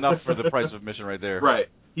 that's enough for the price of admission right there. Right.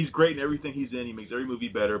 He's great in everything he's in. He makes every movie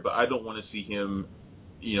better, but I don't want to see him,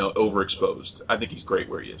 overexposed. I think he's great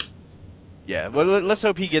where he is. Yeah, well, let's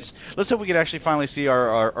hope we can actually finally see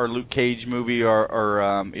our Luke Cage movie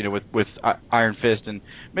or with Iron Fist, and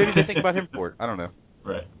maybe they think about him for it. I don't know.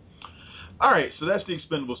 Right. All right, so that's the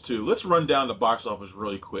Expendables 2. Let's run down the box office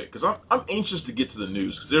really quick, because I'm anxious to get to the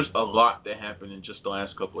news, because there's a lot that happened in just the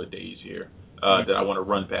last couple of days here that I want to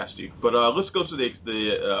run past you. But let's go to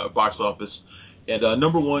the box office. And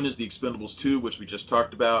number one is the Expendables 2, which we just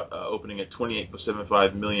talked about, opening at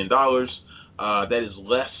 $28.75 million. That is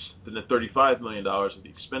less than the $35 million of the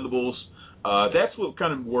Expendables. That's what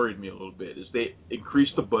kind of worried me a little bit, is they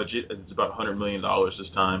increased the budget, and it's about $100 million this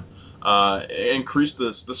time. Increased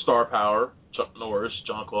the star power, Chuck Norris,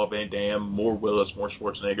 Jean-Claude Van Damme, more Willis, more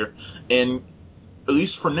Schwarzenegger, and at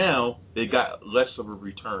least for now, they got less of a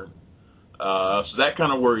return. So that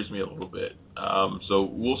kind of worries me a little bit. So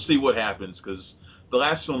we'll see what happens, because the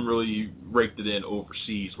last film really raked it in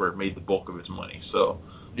overseas where it made the bulk of its money. So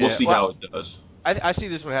we'll see how it does. I see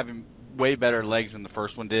this one having way better legs than the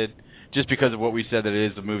first one did, just because of what we said that it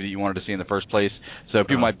is the movie that you wanted to see in the first place. So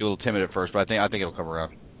people might be a little timid at first, but I think it'll come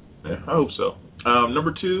around. Yeah, I hope so.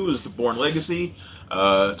 Number 2 is The Bourne Legacy.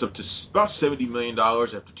 It's up to about $70 million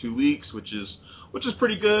after 2 weeks, which is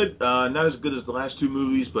pretty good. Not as good as the last 2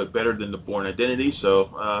 movies, but better than The Bourne Identity, so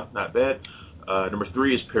not bad. Number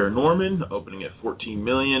 3 is Paranorman, opening at $14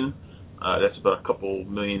 million. That's about a couple $1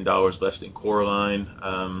 million less than Coraline.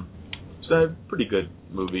 So a pretty good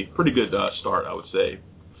movie, pretty good start, I would say.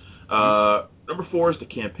 Number 4 is The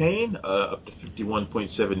Campaign, up to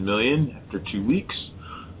 $51.7 million after 2 weeks.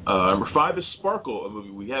 Number 5 is Sparkle, a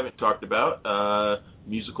movie we haven't talked about.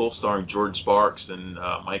 Musical starring Jordan Sparks and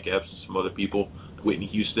Mike Epps and some other people, Whitney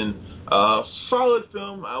Houston. Solid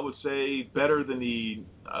film, I would say, better than the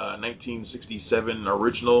 1967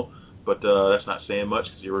 original, but that's not saying much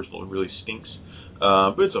because the original really stinks.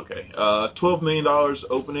 But it's okay. $12 million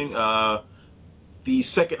opening. The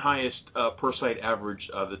second highest per site average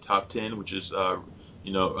of the top 10, which is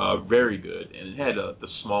very good, and it had the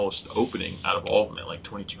smallest opening out of all of them at like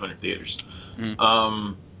 2,200 theaters.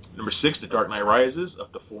 Number 6, The Dark Knight Rises,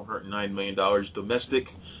 up to $409 million domestic.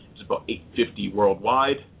 It's about $850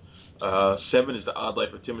 worldwide. 7 is The Odd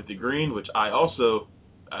Life of Timothy Green, which I also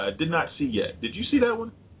did not see yet. Did you see that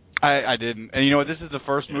one? I didn't. And you know what? This is the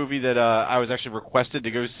first movie that I was actually requested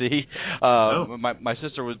to go see. My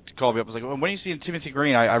sister would call me up and was like, well, when are you seeing Timothy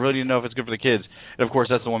Green? I really didn't know if it's good for the kids. And, of course,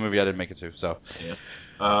 that's the one movie I didn't make it to. So. Yeah.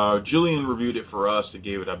 Julian reviewed it for us and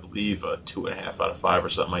gave it, I believe, a 2.5 out of 5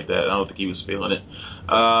 or something like that. I don't think he was feeling it.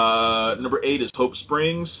 Number 8 is Hope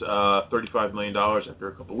Springs, $35 million after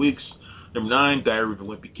a couple weeks. Number 9, Diary of a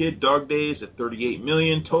Wimpy Kid, Dog Days at $38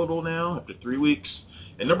 million total now after 3 weeks.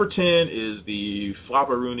 And number 10 is the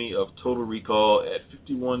flopperoonie of Total Recall at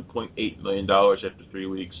 $51.8 million after 3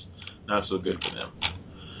 weeks. Not so good for them.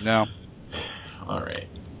 No. All right.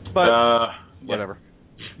 But whatever.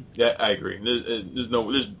 Yeah, I agree. There's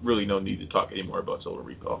really no need to talk anymore about Total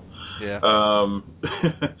Recall. Yeah.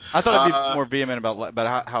 I thought I'd be more vehement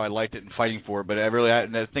about how I liked it and fighting for it, but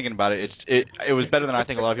thinking about it, it was better than I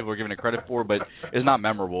think a lot of people are giving it credit for. But it's not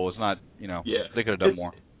memorable. It's not they could have done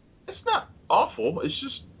more. It's not awful. It's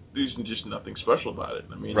just there's just nothing special about it.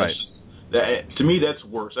 I mean, right. To me, that's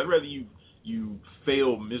worse. I'd rather you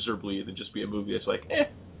fail miserably than just be a movie that's like, eh.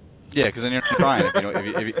 Yeah, because then you're not trying.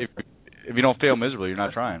 If you don't fail miserably, you're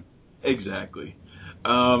not trying. Exactly.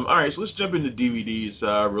 All right, so let's jump into DVDs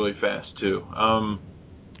really fast too.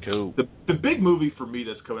 Cool. The big movie for me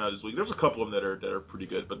that's coming out this week. There's a couple of them that are pretty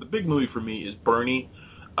good, but the big movie for me is Bernie.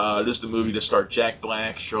 This is the movie that starred Jack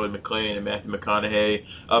Black, Shirley MacLaine, and Matthew McConaughey,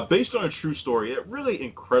 based on a true story, a really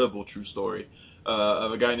incredible true story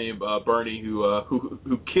of a guy named Bernie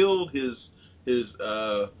who killed his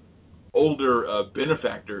older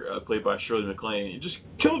benefactor, played by Shirley MacLaine. He just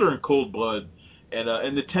killed her in cold blood,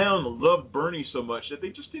 and the town loved Bernie so much that they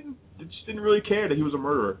just didn't really care that he was a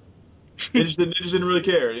murderer. They just didn't really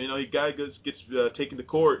care. The guy gets taken to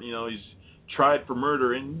court. He's tried for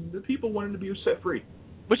murder, and the people wanted to be set free.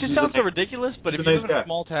 Which sounds so ridiculous, but if you live in a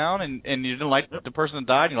small town and you didn't like the person that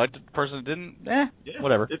died, and you liked the person that didn't,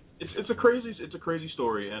 whatever. It's a crazy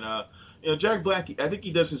story, and Jack Black, I think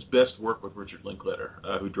he does his best work with Richard Linklater,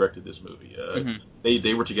 who directed this movie.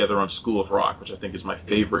 They were together on School of Rock, which I think is my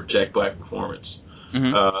favorite Jack Black performance.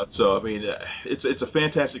 So I mean, it's a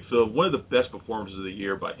fantastic film, one of the best performances of the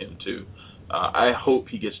year by him too. I hope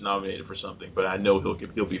he gets nominated for something, but I know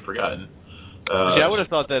he'll be forgotten. I would have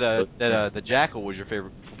thought that the Jackal was your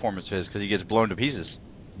favorite performance of his because he gets blown to pieces.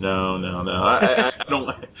 No. I don't.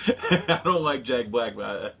 I don't like Jack Black,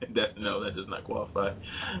 but that does not qualify.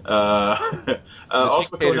 The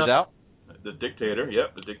Dictator's out. The Dictator,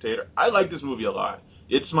 yep, The Dictator. I like this movie a lot.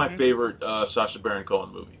 It's my favorite Sacha Baron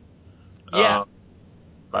Cohen movie. Yeah.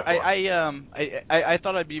 I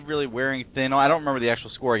thought I'd be really wearing thin. I don't remember the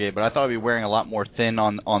actual score I gave, but I thought I'd be wearing a lot more thin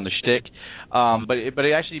on the shtick. But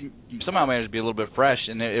it actually somehow managed to be a little bit fresh,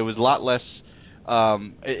 and it was a lot less.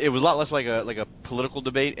 It was a lot less like a political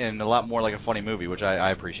debate and a lot more like a funny movie, which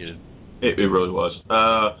I appreciated. It really was.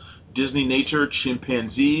 Disney Nature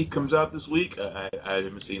Chimpanzee comes out this week. I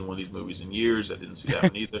haven't seen one of these movies in years. I didn't see that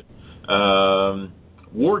one either.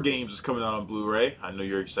 War Games is coming out on Blu-ray. I know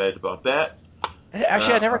you're excited about that.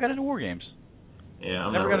 Actually, I never got into War Games. Yeah,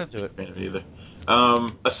 I'm never not got into it. Fan of either.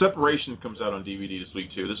 A Separation comes out on DVD this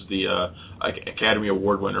week too. This is the Academy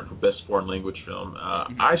Award winner for Best Foreign Language Film.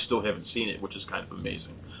 I still haven't seen it, which is kind of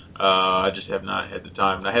amazing. I just have not had the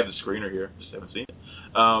time, and I have the screener here, just haven't seen it.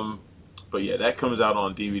 But yeah, that comes out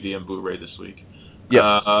on DVD and Blu-ray this week.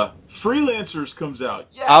 Yeah. Freelancers comes out.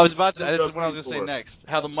 Yes! I was about to. That's what I was going to say next.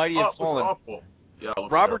 How the Mighty Have Fallen. Awful. Yeah,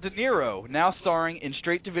 Robert De Niro now starring in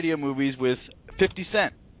straight-to-video movies with 50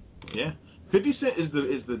 Cent. Yeah, 50 Cent is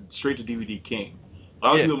the straight-to-DVD king. A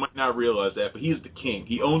lot of people might not realize that, but he is the king.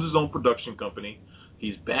 He owns his own production company.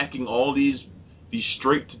 He's backing all these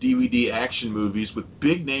straight-to-DVD action movies with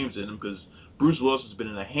big names in them, because Bruce Willis has been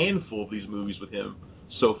in a handful of these movies with him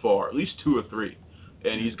so far, at least 2 or 3.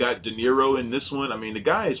 And he's got De Niro in this one. I mean, the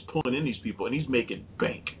guy is pulling in these people, and he's making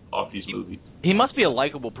bank off these movies. He must be a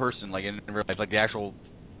likable person, like in real life, like the actual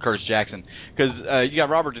Curtis Jackson. Because you got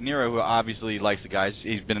Robert De Niro, who obviously likes the guys.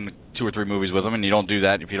 He's been in 2 or 3 movies with them, and you don't do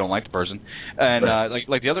that if you don't like the person. And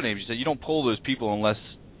like the other names you said, you don't pull those people unless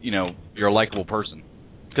you're a likable person.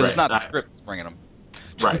 Because it's not the script bringing them.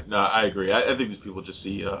 Right. No, I agree. I think these people just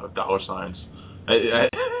see dollar signs.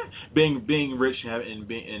 Being rich and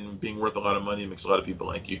being worth a lot of money makes a lot of people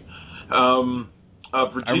like you.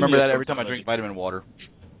 Virginia, I remember that every time I drink vitamin water.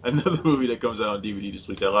 Another movie that comes out on DVD this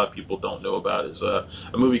week that a lot of people don't know about is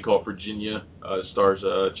a movie called Virginia. It stars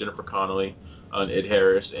Jennifer Connelly and Ed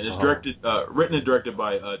Harris, and it's written and directed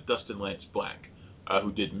by Dustin Lance Black,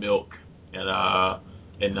 who did Milk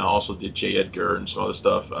and also did J. Edgar and some other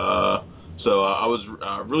stuff. So I was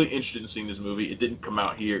really interested in seeing this movie. It didn't come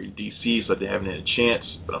out here in D.C., so I haven't had a chance,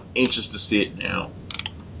 but I'm anxious to see it now.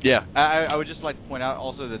 Yeah, I would just like to point out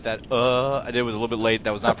also that I did was a little bit late. That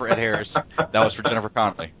was not for Ed Harris. That was for Jennifer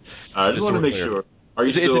Connelly. I just want to make sure. Are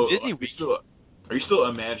you Are you still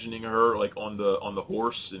imagining her like on the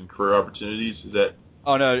horse in Career Opportunities? Is that?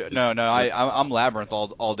 Oh no. I'm Labyrinth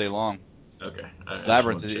all day long. Okay.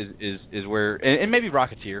 Labyrinth is where, and maybe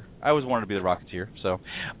Rocketeer. I always wanted to be the Rocketeer. So,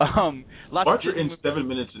 watch her in 7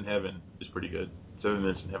 Minutes in Heaven is pretty good. 7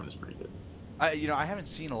 Minutes in Heaven is pretty good. I haven't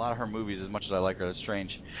seen a lot of her movies as much as I like her. That's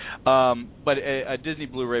strange. But a Disney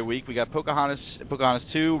Blu-ray week, we got Pocahontas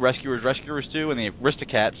 2, Rescuers 2, and the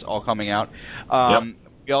Aristocats all coming out. Yep.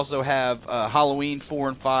 We also have Halloween 4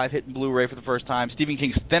 and 5 hitting Blu-ray for the first time. Stephen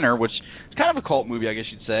King's Thinner, which is kind of a cult movie, I guess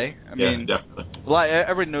you'd say. I mean, definitely.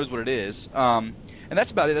 Everybody knows what it is. And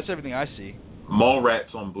that's about it. That's everything I see.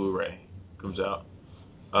 Mallrats on Blu-ray comes out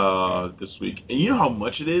this week. And you know how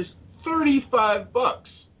much it is? $35.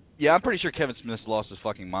 Yeah, I'm pretty sure Kevin Smith's lost his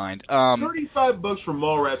fucking mind. $35 for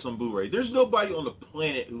Mallrats on Blu-ray. There's nobody on the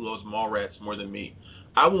planet who loves Mallrats more than me.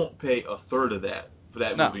 I won't pay a third of that for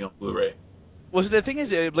that movie on Blu-ray. Well, the thing is,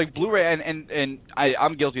 like Blu-ray, and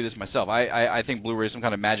I'm guilty of this myself. I think Blu-ray is some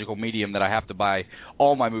kind of magical medium that I have to buy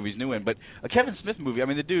all my movies new in. But a Kevin Smith movie, I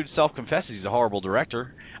mean, the dude self-confesses he's a horrible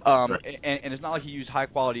director, and it's not like he used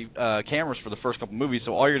high-quality cameras for the first couple movies,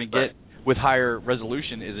 so all you're going to get with higher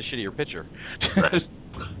resolution is a shittier picture. Right.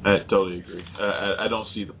 I totally agree. I don't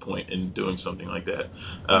see the point in doing something like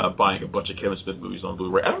that, buying a bunch of Kevin Smith movies on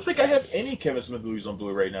Blu-ray. I don't think I have any Kevin Smith movies on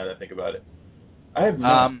Blu-ray now that I think about it. I have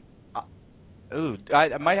none.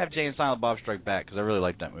 I might have Jay and Silent Bob Strike Back because I really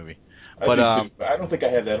like that movie. But I don't think I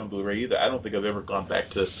have that on Blu-ray either. I don't think I've ever gone back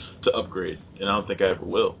to upgrade, and I don't think I ever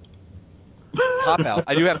will. Cop Out.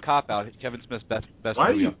 I do have Cop Out. Kevin Smith's best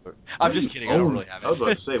movie. I'm just kidding. I don't really have it. I was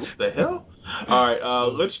about to say, what the hell? All right,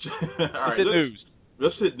 let's news.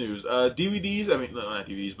 Let's hit news. DVDs, not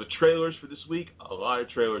DVDs, but trailers for this week. A lot of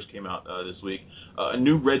trailers came out this week. A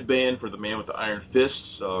new Red Band for The Man with the Iron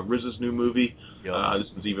Fists, RZA's new movie. Yep.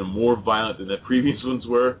 This one's even more violent than the previous ones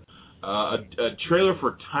were. A trailer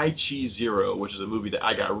for Tai Chi Zero, which is a movie that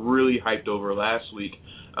I got really hyped over last week.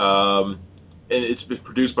 And it's been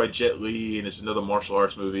produced by Jet Li, and it's another martial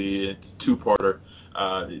arts movie. It's a 2-parter.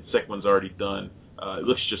 The second one's already done. It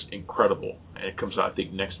looks just incredible, and it comes out, I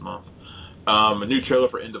think, next month. A new trailer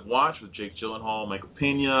for End of Watch with Jake Gyllenhaal, Michael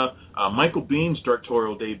Pena. Michael Bihn's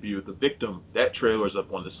directorial debut, The Victim. That trailer is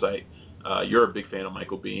up on the site. You're a big fan of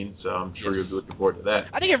Michael Biehn, so I'm sure you'll be looking forward to that.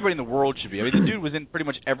 I think everybody in the world should be. I mean, the dude was in pretty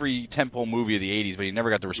much every tentpole movie of the 80s, but he never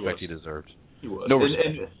got the respect he deserved. He was. No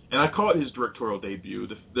respect. And I call it his directorial debut.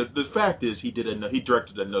 The fact is, he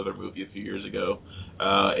directed another movie a few years ago,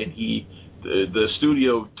 and the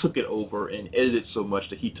studio took it over and edited so much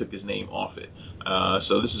that he took his name off it.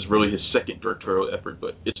 So this is really his second directorial effort,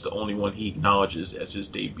 but it's the only one he acknowledges as his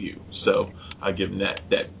debut. So I give him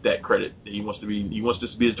that credit. He wants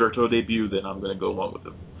this to be his directorial debut, then I'm going to go along with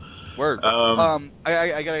him. Word.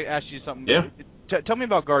 I got to ask you something. Yeah. Tell me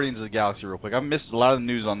about Guardians of the Galaxy real quick. I've missed a lot of the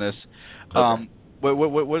news on this. Okay.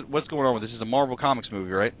 What's going on with this? This is a Marvel Comics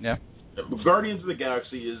movie, right? Yeah. Guardians of the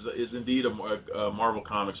Galaxy is indeed a Marvel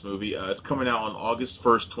Comics movie. It's coming out on August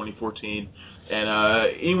 1st, 2014.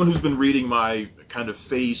 And anyone who's been reading my kind of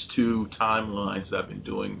Phase 2 timelines that I've been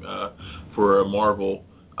doing for Marvel,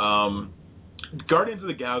 Guardians of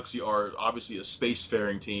the Galaxy are obviously a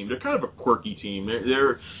spacefaring team. They're kind of a quirky team.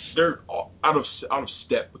 They're out of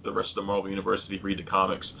step with the rest of the Marvel Universe if you read the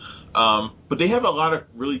comics. But they have a lot of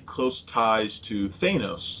really close ties to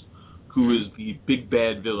Thanos. who is the big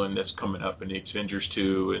bad villain that's coming up in the Avengers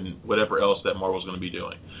 2 and whatever else that Marvel's going to be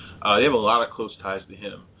doing. They have a lot of close ties to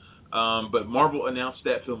him. But Marvel announced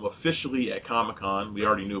that film officially at Comic-Con. We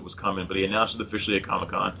already knew it was coming, but he announced it officially at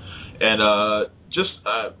Comic-Con. And just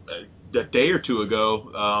a day or two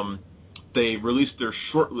ago, they released their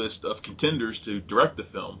short list of contenders to direct the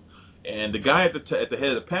film. And the guy at the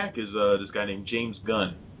head of the pack is this guy named James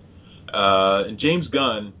Gunn. And James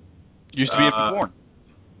Gunn used to be in Born.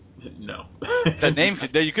 No. That name,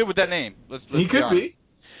 you could with that name. Let's he could be.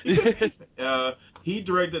 He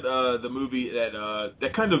directed the movie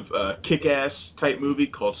that kind of kick-ass type movie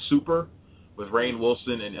called Super with Rainn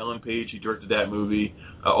Wilson and Ellen Page. He directed that movie.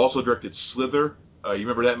 Also directed Slither. You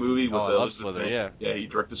remember that movie? With, I love Slither. Yeah. Yeah, he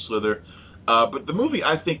directed Slither. But the movie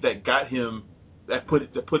I think that got him, that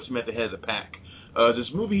puts him at the head of the pack.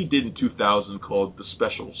 This movie he did in 2000 called The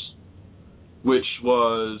Specials, which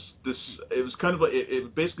was this. It was kind of like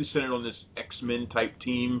it basically centered on this X-Men type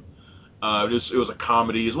team. It was a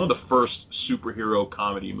comedy. It was one of the first superhero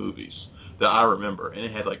comedy movies that I remember, and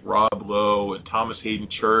it had like Rob Lowe and Thomas Hayden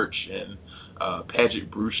Church and Paget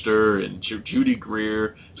Brewster and Judy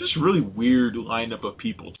Greer. Just really weird lineup of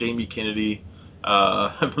people. Jamie Kennedy,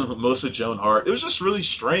 Melissa Joan Hart. It was just really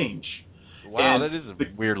strange. Wow, that is a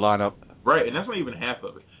weird lineup. Right, and that's not even half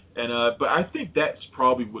of it. And but I think that's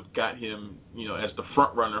probably what got him, as the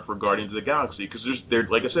front runner for Guardians of the Galaxy, because they're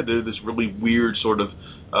like I said, they're this really weird sort of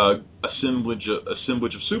assemblage of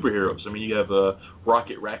superheroes. I mean, you have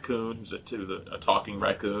Rocket Raccoon, who's a talking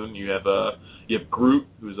raccoon. You have Groot,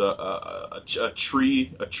 who's a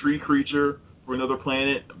tree creature for another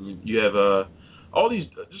planet. I mean, you have all these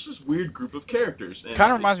just this weird group of characters.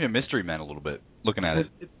 Kind of reminds me of Mystery Men a little bit. Looking at it,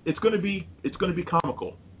 it's going to be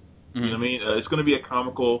comical. Mm-hmm. You know what I mean? It's going to be a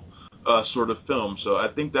comical sort of film, so I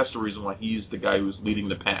think that's the reason why he's the guy who's leading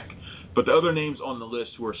the pack. But the other names on the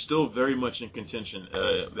list who are still very much in contention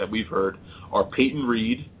that we've heard are Peyton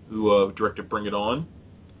Reed, who directed Bring It On,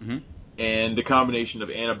 and the combination of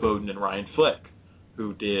Anna Boden and Ryan Fleck,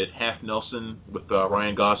 who did Half Nelson with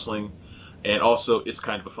Ryan Gosling, and also It's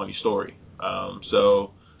Kind of a Funny Story.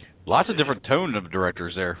 So lots of different tone of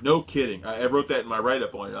directors there. No kidding. I wrote that in my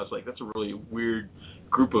write-up on it. I was like, that's a really weird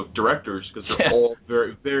group of directors because they're all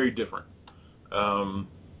very, very different. So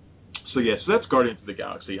that's Guardians of the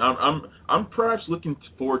Galaxy. I'm perhaps looking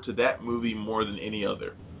forward to that movie more than any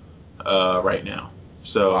other right now.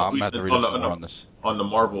 So I'm about to read on this on the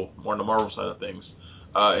Marvel side of things.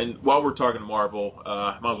 And while we're talking Marvel,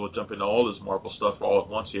 I might as well jump into all this Marvel stuff all at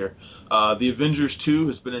once here. The Avengers 2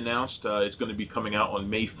 has been announced. It's going to be coming out on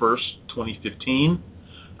May 1st, 2015.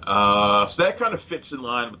 So that kind of fits in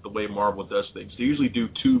line with the way Marvel does things. They usually do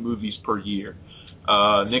 2 movies per year.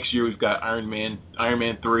 Next year we've got Iron Man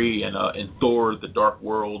 3 and Thor: The Dark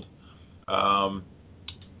World.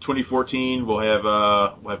 2014 we'll have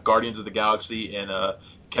Guardians of the Galaxy and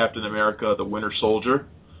Captain America: The Winter Soldier.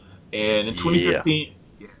 And in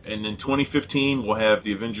 2015 we'll have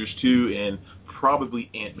the Avengers 2 and probably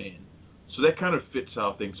Ant-Man. So that kind of fits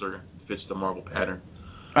how things fits the Marvel pattern.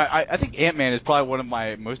 I think Ant-Man is probably one of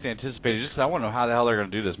my most anticipated, just because I want to know how the hell they're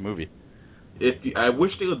going to do this movie. I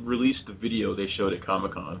wish they would release the video they showed at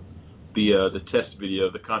Comic-Con, the test video,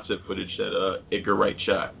 the concept footage that Edgar Wright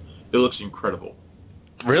shot. It looks incredible.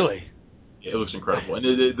 Really? Yeah, it looks incredible. And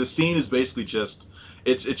the scene is basically just,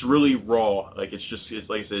 it's really raw. Like it's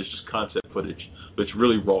like I said, it's just concept footage, but it's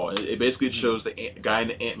really raw. It basically shows the guy in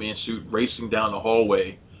the Ant-Man suit racing down the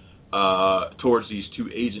hallway towards these 2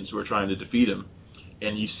 agents who are trying to defeat him.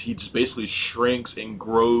 And he just basically shrinks and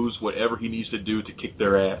grows whatever he needs to do to kick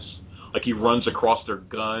their ass. Like he runs across their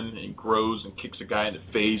gun and grows and kicks a guy in the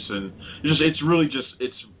face, and it's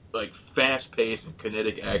like fast paced and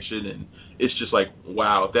kinetic action, and it's just like,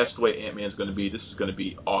 wow, if that's the way Ant-Man's going to be, this is going to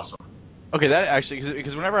be awesome. Okay, that actually,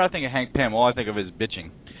 because whenever I think of Hank Pym, all I think of is bitching.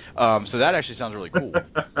 So that actually sounds really cool.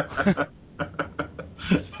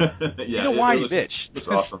 Yeah, he's a whiny bitch. It's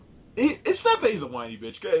awesome. It's not that he's a whiny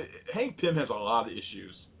bitch. Hank Pym has a lot of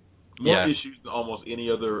issues. More issues than almost any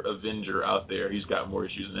other Avenger out there. He's got more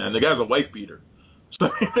issues than that. And the guy's a wife beater. So,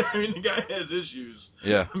 I mean, the guy has issues.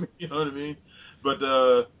 Yeah. You know what I mean? But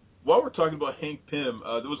while we're talking about Hank Pym,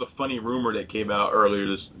 there was a funny rumor that came out earlier,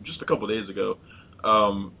 just a couple of days ago.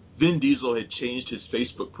 Vin Diesel had changed his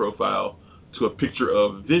Facebook profile to a picture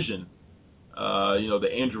of Vision, the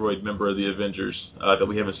android member of the Avengers that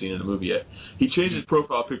we haven't seen in the movie yet. He changed his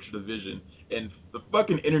profile picture to Vision, and the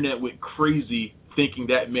fucking internet went crazy thinking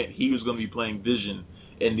that meant he was going to be playing Vision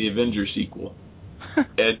in the Avengers sequel.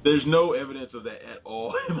 And there's no evidence of that at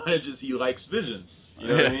all. It's just he likes Vision. You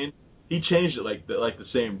know what I mean? he changed it like the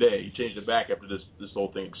same day. He changed it back after this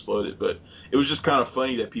whole thing exploded. But it was just kind of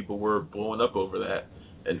funny that people were blowing up over that.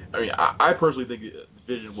 And I mean, I personally think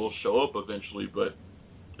Vision will show up eventually, but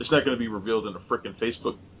it's not going to be revealed in a freaking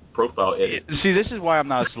Facebook profile edit. See, this is why I'm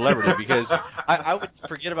not a celebrity, because I would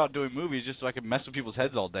forget about doing movies just so I could mess with people's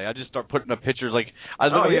heads all day. I just start putting up pictures. Like, I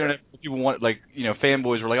look on the internet, people want, like, you know,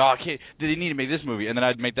 fanboys were like, oh, did he need to make this movie? And then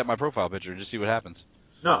I'd make that my profile picture and just see what happens.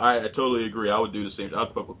 No, I totally agree. I would do the same.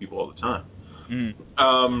 I'd fuck with people all the time.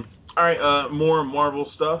 All right, more Marvel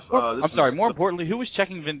stuff. More importantly, who was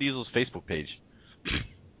checking Vin Diesel's Facebook page?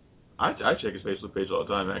 I check his Facebook page all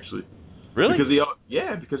the time, actually. Really?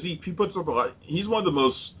 Because he puts up a lot. He's one of the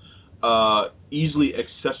most easily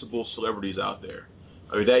accessible celebrities out there.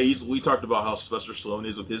 I mean, we talked about how Sylvester Stallone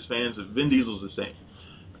is with his fans, and Vin Diesel's the same.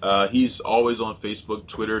 He's always on Facebook,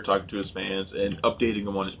 Twitter, talking to his fans and updating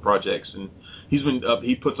them on his projects. And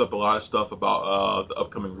he puts up a lot of stuff about the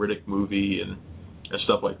upcoming Riddick movie and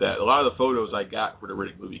stuff like that. A lot of the photos I got for the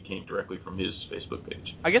Riddick movie came directly from his Facebook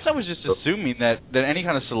page. I guess I was just assuming that any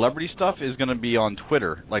kind of celebrity stuff is going to be on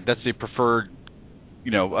Twitter. Like, that's the preferred,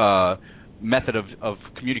 method of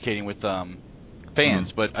communicating with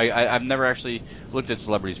fans. But I've never actually looked at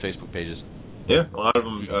celebrities' Facebook pages. Yeah, a lot of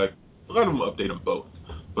them update them both.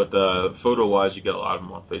 But photo-wise, you get a lot of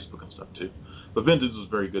them on Facebook and stuff too. But Vin Diesel was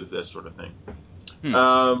very good at that sort of thing.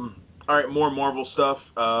 All right, more Marvel stuff.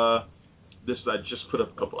 This I just put up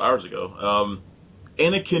a couple hours ago.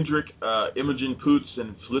 Anna Kendrick, Imogen Poots,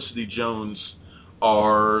 and Felicity Jones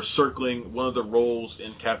are circling one of the roles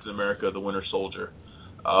in Captain America: The Winter Soldier.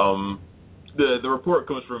 The report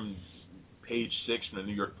comes from page 6 in the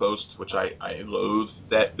New York Post, which I loathe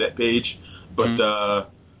that page.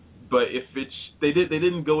 But if they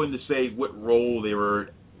didn't go in to say what role they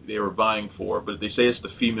were vying for, but they say it's the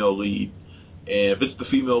female lead. And if it's the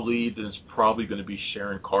female lead, then it's probably going to be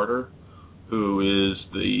Sharon Carter, who is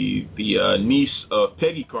the niece of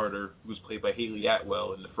Peggy Carter, who was played by Haley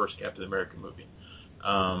Atwell in the first Captain America movie.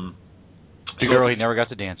 The girl he never got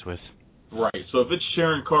to dance with. Right. So if it's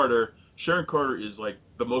Sharon Carter is like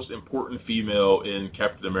the most important female in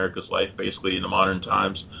Captain America's life, basically, in the modern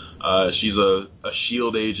times. She's a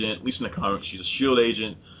S.H.I.E.L.D. agent, at least in the comics. She's a S.H.I.E.L.D.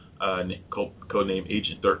 agent, codename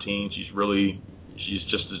Agent 13. She's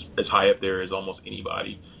just as high up there as almost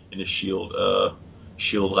anybody in the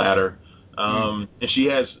S.H.I.E.L.D. ladder. And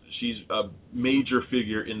she's a major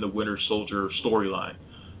figure in the Winter Soldier storyline.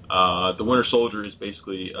 The Winter Soldier is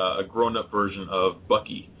basically a grown-up version of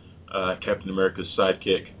Bucky, Captain America's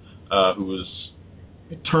sidekick, who was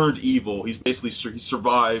turned evil. He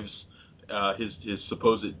survives his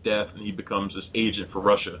supposed death, and he becomes this agent for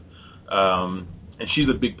Russia. And she's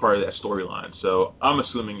a big part of that storyline. So I'm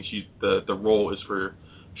assuming the role is for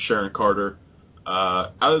Sharon Carter.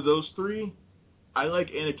 Out of those three, I like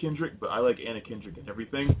Anna Kendrick, but I like Anna Kendrick in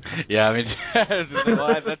everything. Yeah, I mean,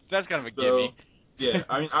 that's kind of a gimme. Yeah,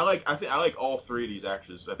 I mean, I like all three of these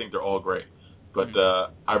actresses. I think they're all great, but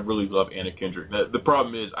I really love Anna Kendrick. Now, the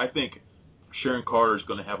problem is, I think Sharon Carter is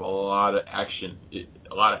going to have a lot of action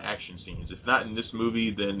scenes. If not in this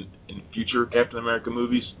movie, then in future Captain America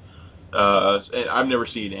movies. And I've never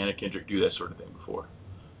seen Anna Kendrick do that sort of thing before.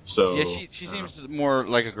 So yeah, she seems more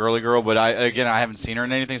like a girly girl, but I haven't seen her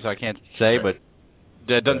in anything, so I can't say. Right. But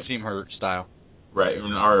that doesn't seem her style. Right.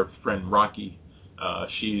 And our friend Rocky,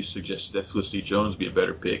 she suggested that Felicity Jones be a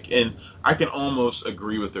better pick, and I can almost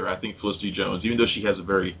agree with her. I think Felicity Jones, even though she has a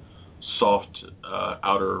very soft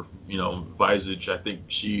outer, visage, I think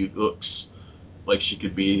she looks like she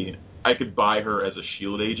could be. I could buy her as a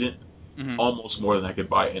S.H.I.E.L.D. agent almost more than I could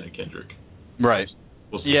buy Anna Kendrick. Right.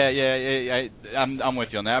 We'll yeah. I'm with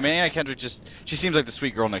you on that. I mean, Anna Kendrick she seems like the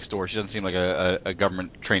sweet girl next door. She doesn't seem like a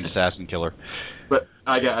government trained assassin killer. But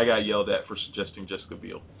I got yelled at for suggesting Jessica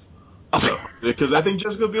Biel. Because I think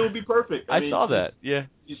Jessica Biel would be perfect. I mean, saw that. Yeah.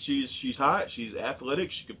 She's hot. She's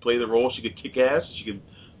athletic. She could play the role. She could kick ass. She could,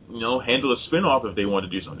 handle a spinoff if they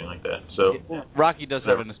wanted to do something like that. So Rocky does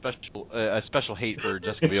have a special hate for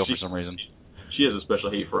Jessica Biel for some reason. She has a special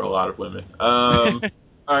hate for a lot of women. All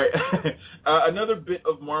right. Another bit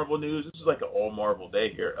of Marvel news. This is like an all Marvel day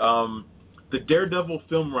here. The Daredevil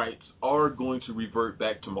film rights are going to revert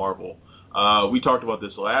back to Marvel. We talked about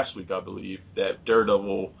this last week, I believe, that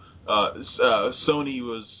Daredevil, Sony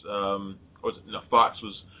Fox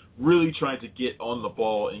was really trying to get on the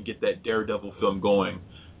ball and get that Daredevil film going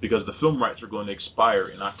because the film rights were going to expire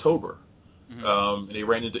in October. And they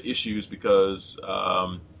ran into issues because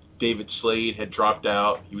David Slade had dropped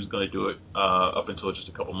out. He was going to do it up until just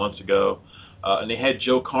a couple months ago. And they had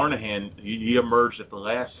Joe Carnahan. He emerged at the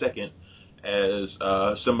last second as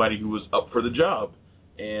somebody who was up for the job.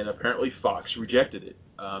 And apparently Fox rejected it.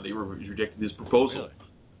 They rejected his proposal.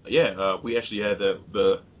 Really? Yeah, we actually had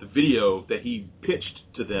the video that he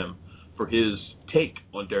pitched to them for his take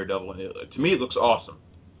on Daredevil, and to me it looks awesome.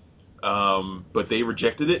 But they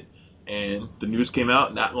rejected it, and the news came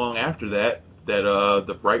out not long after that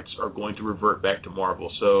the rights are going to revert back to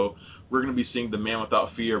Marvel. So we're going to be seeing the Man Without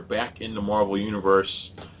Fear back in the Marvel Universe,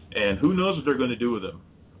 and who knows what they're going to do with him.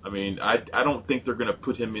 I mean, I don't think they're going to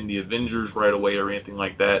put him in the Avengers right away or anything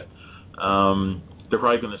like that. They're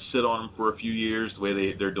probably going to sit on him for a few years, the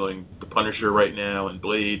way they're doing the Punisher right now and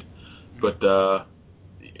Blade. But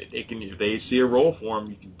if they see a role for him,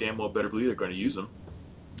 you can damn well better believe they're going to use him.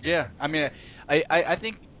 Yeah, I mean, I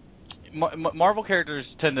think Marvel characters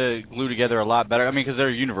tend to glue together a lot better. I mean, because their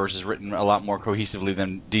universe is written a lot more cohesively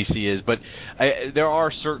than DC is. But there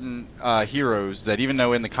are certain heroes that, even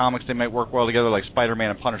though in the comics they might work well together, like Spider-Man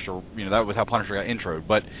and Punisher. You know, that was how Punisher got introed.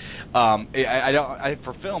 But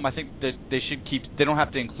for film, I think that they should keep. They don't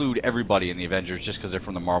have to include everybody in the Avengers just because they're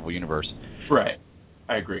from the Marvel universe. Right.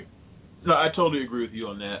 I agree. No, I totally agree with you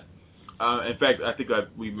on that. In fact, I think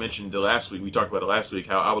we mentioned we talked about it last week,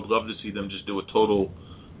 how I would love to see them just do a total,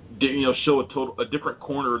 show a different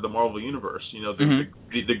corner of the Marvel universe. You know,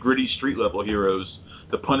 the gritty street level heroes,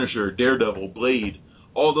 the Punisher, Daredevil, Blade,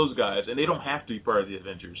 all those guys, and they don't have to be part of the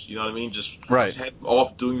Avengers. You know what I mean? Just have them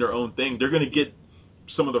off doing their own thing. They're going to get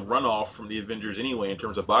some of the runoff from the Avengers anyway in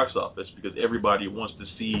terms of box office, because everybody wants to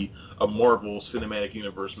see a Marvel Cinematic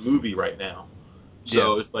Universe movie right now.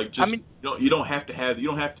 So it's like, you don't have to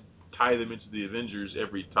tie them into the Avengers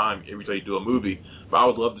every time you do a movie, but I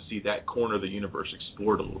would love to see that corner of the universe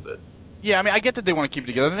explored a little bit. Yeah, I mean, I get that they want to keep it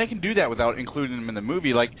together, and they can do that without including them in the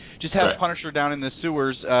movie. Like, just have Punisher down in the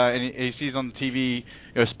sewers, and he sees on the TV,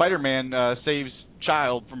 Spider-Man saves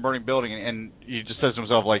child from burning building, and he just says to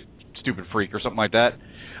himself, like, stupid freak or something like that.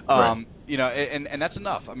 And that's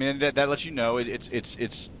enough. I mean, that lets you know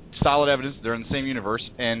it's solid evidence they're in the same universe,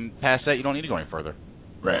 and past that, you don't need to go any further.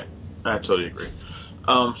 Right. I totally agree.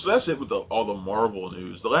 So that's it with all the Marvel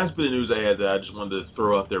news. The last bit of news I had that I just wanted to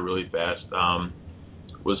throw out there really fast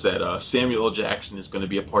was that Samuel L. Jackson is going to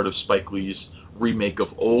be a part of Spike Lee's remake of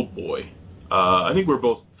Old Boy. I think we're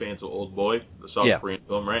both fans of Old Boy, the South Korean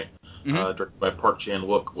film, right? Directed by Park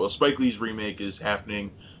Chan-wook. Well, Spike Lee's remake is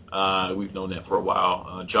happening. We've known that for a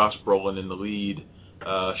while. Josh Brolin in the lead,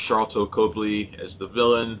 Charlton Copley as the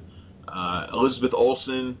villain, Elizabeth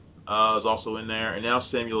Olsen is also in there, and now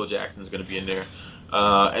Samuel L. Jackson is going to be in there.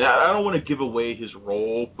 And I don't want to give away his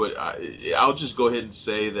role, but I'll just go ahead and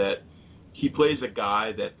say that he plays a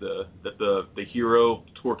guy that the hero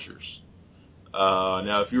tortures.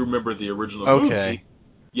 Now, if you remember the original movie,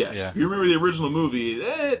 if you remember the original movie,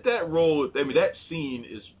 that role, I mean, that scene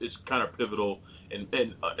is kind of pivotal and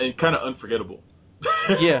kind of unforgettable.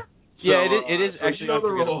 It is actually the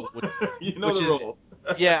role. You know the role.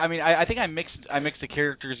 Yeah, I mean, I think I mixed the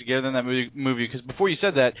characters together in that movie because before you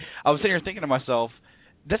said that, I was sitting here thinking to myself,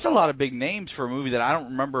 that's a lot of big names for a movie that I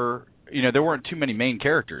don't remember. You know, there weren't too many main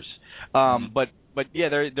characters. But yeah,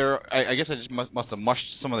 I guess I just must have mushed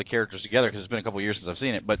some of the characters together because it's been a couple of years since I've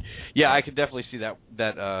seen it. But yeah, I could definitely see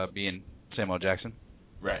that being Samuel Jackson.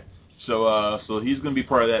 Right. So he's going to be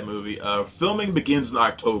part of that movie. Filming begins in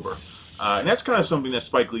October, and that's kind of something that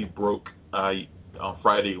Spike Lee broke on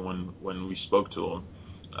Friday when we spoke to him,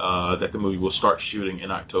 that the movie will start shooting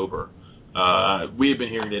in October. We had been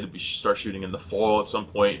hearing that it would start shooting in the fall at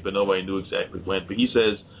some point, but nobody knew exactly when. But he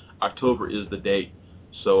says October is the date,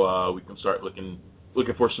 so we can start looking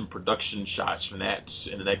for some production shots from that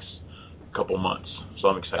in the next couple months. So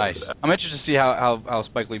I'm excited for that. I'm interested to see how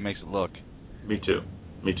Spike Lee makes it look. Me too.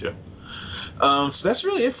 So that's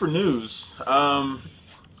really it for news.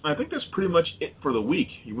 I think that's pretty much it for the week.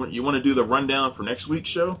 You want to do the rundown for next week's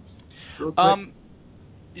show?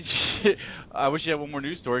 I wish you had one more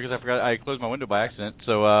news story because I forgot I closed my window by accident.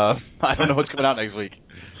 So I don't know what's coming out next week.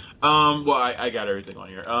 Well, I got everything on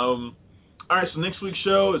here. All right, so next week's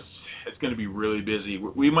show it's going to be really busy.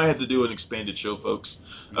 We might have to do an expanded show, folks.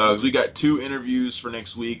 We got 2 interviews for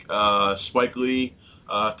next week. Spike Lee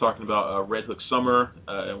talking about Red Hook Summer,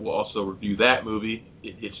 and we'll also review that movie.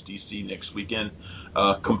 It hits DC next weekend.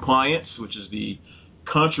 Compliance, which is the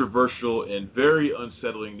controversial and very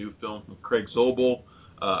unsettling new film from Craig Zobel.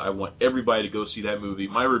 I want everybody to go see that movie.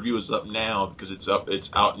 My review is up now because it's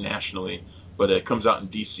out nationally, but it comes out in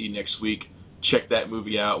DC next week. Check that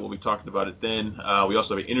movie out. We'll be talking about it then. We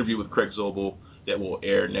also have an interview with Craig Zobel that will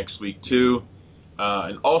air next week too.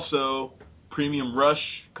 And also, Premium Rush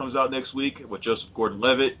comes out next week with Joseph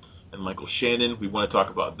Gordon-Levitt and Michael Shannon. We want to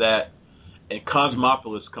talk about that. And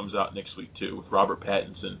Cosmopolis comes out next week too with Robert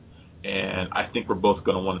Pattinson, and I think we're both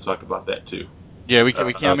going to want to talk about that too. Yeah, we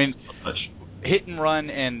can. I mean, Hit and Run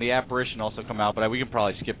and The Apparition also come out, but we can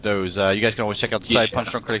probably skip those. You guys can always check out the site,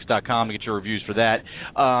 punchdrunkcritics.com, to get your reviews for that.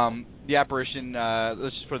 The Apparition,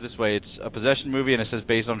 let's just put it this way, it's a possession movie, and it says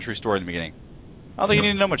based on a true story in the beginning. I don't think you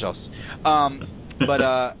need to know much else. But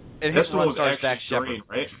it Hit and Run stars Dax Shepard.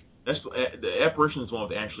 Right? The Apparition is the one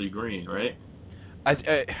with Ashley Greene, right? I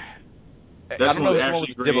don't know.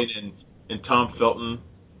 Ashley Greene and Tom Felton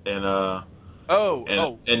and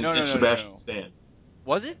Sebastian Stan.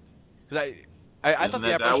 Was it? Because I thought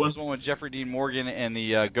the Apparition was the one with Jeffrey Dean Morgan and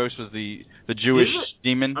the ghost was the Jewish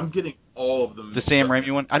demon. I'm getting all of them. The Sam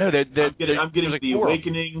Raimi one. I know that. I'm getting the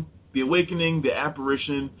Awakening, the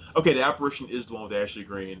Apparition. Okay, the Apparition is the one with Ashley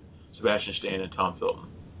Greene, Sebastian Stan, and Tom Felton.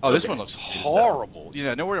 Oh, this one looks horrible.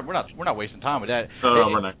 No, we're not wasting time with that.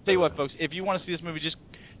 We're not. Tell you what, folks, if you want to see this movie, just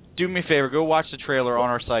do me a favor, go watch the trailer on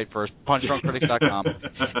our site first, punchdrunkcritics.com.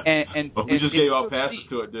 We just gave out passes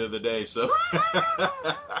to it the other day, so.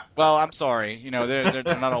 Well, I'm sorry. They're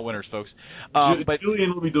not all winners, folks. But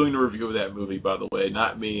Julian will be doing the review of that movie, by the way,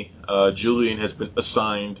 not me. Julian has been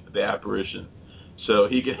assigned The Apparition, so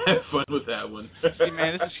he can have fun with that one. See,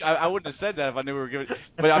 man, I wouldn't have said that if I knew we were giving.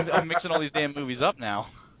 But I'm mixing all these damn movies up now.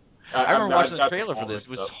 I remember watching the trailer for this. It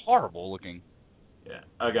was horrible looking. Yeah,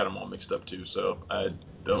 I got them all mixed up too, so I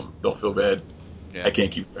don't feel bad. Yeah. I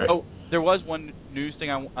can't keep track. Oh, there was one news thing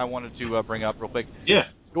I wanted to bring up real quick. Yeah.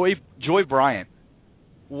 Joy Bryant.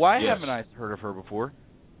 Why haven't I heard of her before?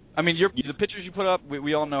 I mean, the pictures you put up,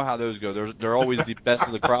 we all know how those go. They're always the best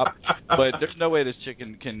of the crop, but there's no way this chick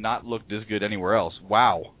can not look this good anywhere else.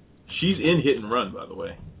 Wow. She's in Hit and Run, by the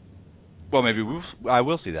way. Well, maybe I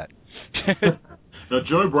will see that. No,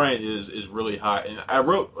 Joy Bryant is really hot, and I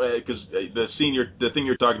wrote because the thing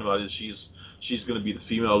you're talking about is she's going to be the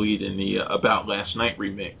female lead in the About Last Night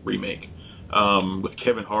remake with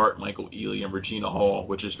Kevin Hart, Michael Ealy, and Regina Hall,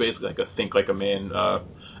 which is basically like a Think Like a Man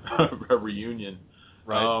a reunion.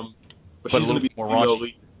 Right. But she's going to be the female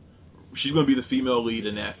lead. She's going to be the female lead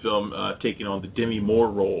in that film, taking on the Demi Moore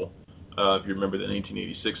role. If you remember the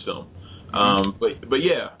 1986 film. But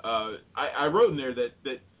yeah, I wrote in there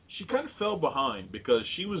that she kind of fell behind because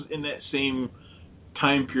she was in that same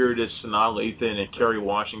time period as Sanaa Lathan and Kerry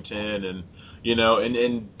Washington, and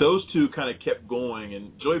and those two kind of kept going,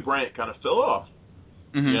 and Joy Bryant kind of fell off.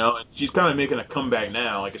 Mm-hmm. And she's kind of making a comeback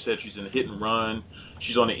now. Like I said, she's in Hit and Run.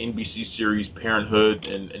 She's on the NBC series Parenthood,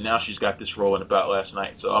 and now she's got this role in About Last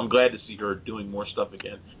Night. So I'm glad to see her doing more stuff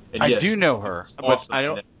again. And I do know her, awesome.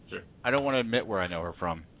 But I don't want to admit where I know her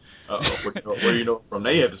from. Where you know her from?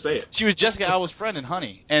 Now you have to say it. She was Jessica Alba's friend in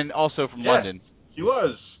Honey, and also from London. She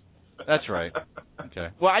was. That's right. Okay.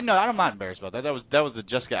 Well, I'm not embarrassed about that. That was the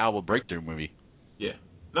Jessica Alba breakthrough movie. Yeah.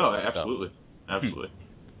 No, absolutely. Absolutely.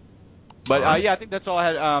 But I think that's all I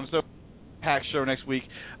had. So, packed show next week.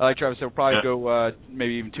 Like Travis said, we'll probably go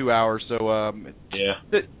maybe even 2 hours. So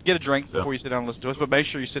get a drink before you sit down and listen to us. But make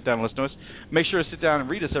sure you sit down and listen to us. Make sure to sit down and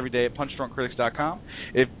read us every day at punchdrunkcritics.com.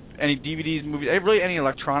 If any DVDs, movies, really any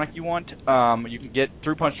electronic you want, you can get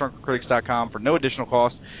through punchdrunkcritics.com for no additional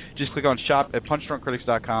cost. Just click on shop at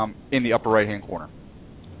punchdrunkcritics.com in the upper right-hand corner.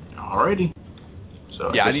 Alrighty.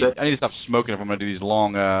 So yeah, I need to stop smoking if I'm going to do these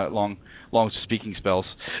long speaking spells.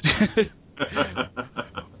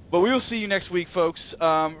 But we will see you next week, folks.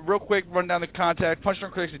 Real quick, run down the contact.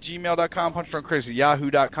 punchdrunkcritics@gmail.com,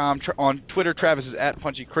 punchdrunkcritics@yahoo.com. On Twitter, Travis is at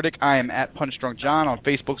punchycritic. I am at punchdrunkjohn. On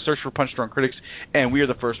Facebook, search for punchdrunkcritics, and we are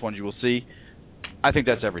the first ones you will see. I think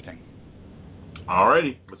that's everything.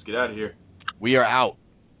 Alrighty, let's get out of here. We are out.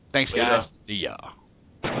 Thanks, guys. See ya.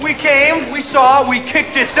 We came, we saw, we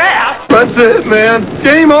kicked its ass. That's it, man.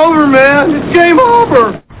 Game over, man. It's game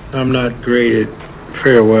over. I'm not great at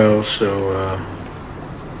farewell, so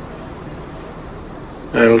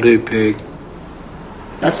that'll do, pig.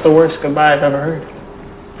 That's the worst goodbye I've ever heard.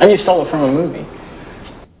 And you stole it from a movie.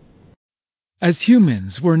 As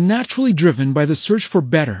humans, we're naturally driven by the search for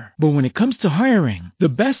better. But when it comes to hiring, the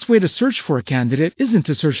best way to search for a candidate isn't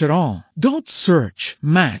to search at all. Don't search,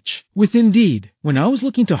 match with Indeed. When I was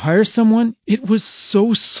looking to hire someone, it was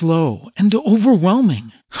so slow and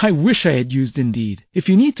overwhelming. I wish I had used Indeed. If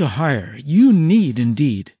you need to hire, you need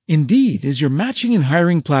Indeed. Indeed is your matching and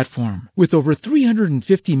hiring platform with over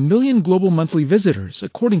 350 million global monthly visitors,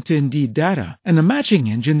 according to Indeed data, and a matching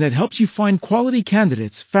engine that helps you find quality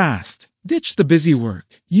candidates fast. Ditch the busy work.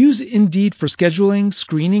 Use Indeed for scheduling,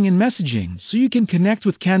 screening, and messaging so you can connect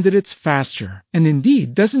with candidates faster. And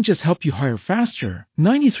Indeed doesn't just help you hire faster.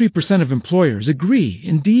 93% of employers agree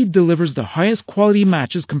Indeed delivers the highest quality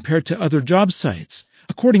matches compared to other job sites.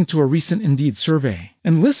 according to a recent Indeed survey.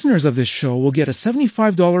 And listeners of this show will get a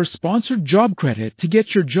 $75 sponsored job credit to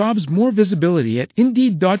get your jobs more visibility at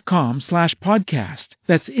Indeed.com/podcast.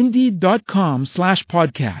 That's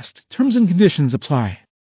Indeed.com/podcast. Terms and conditions apply.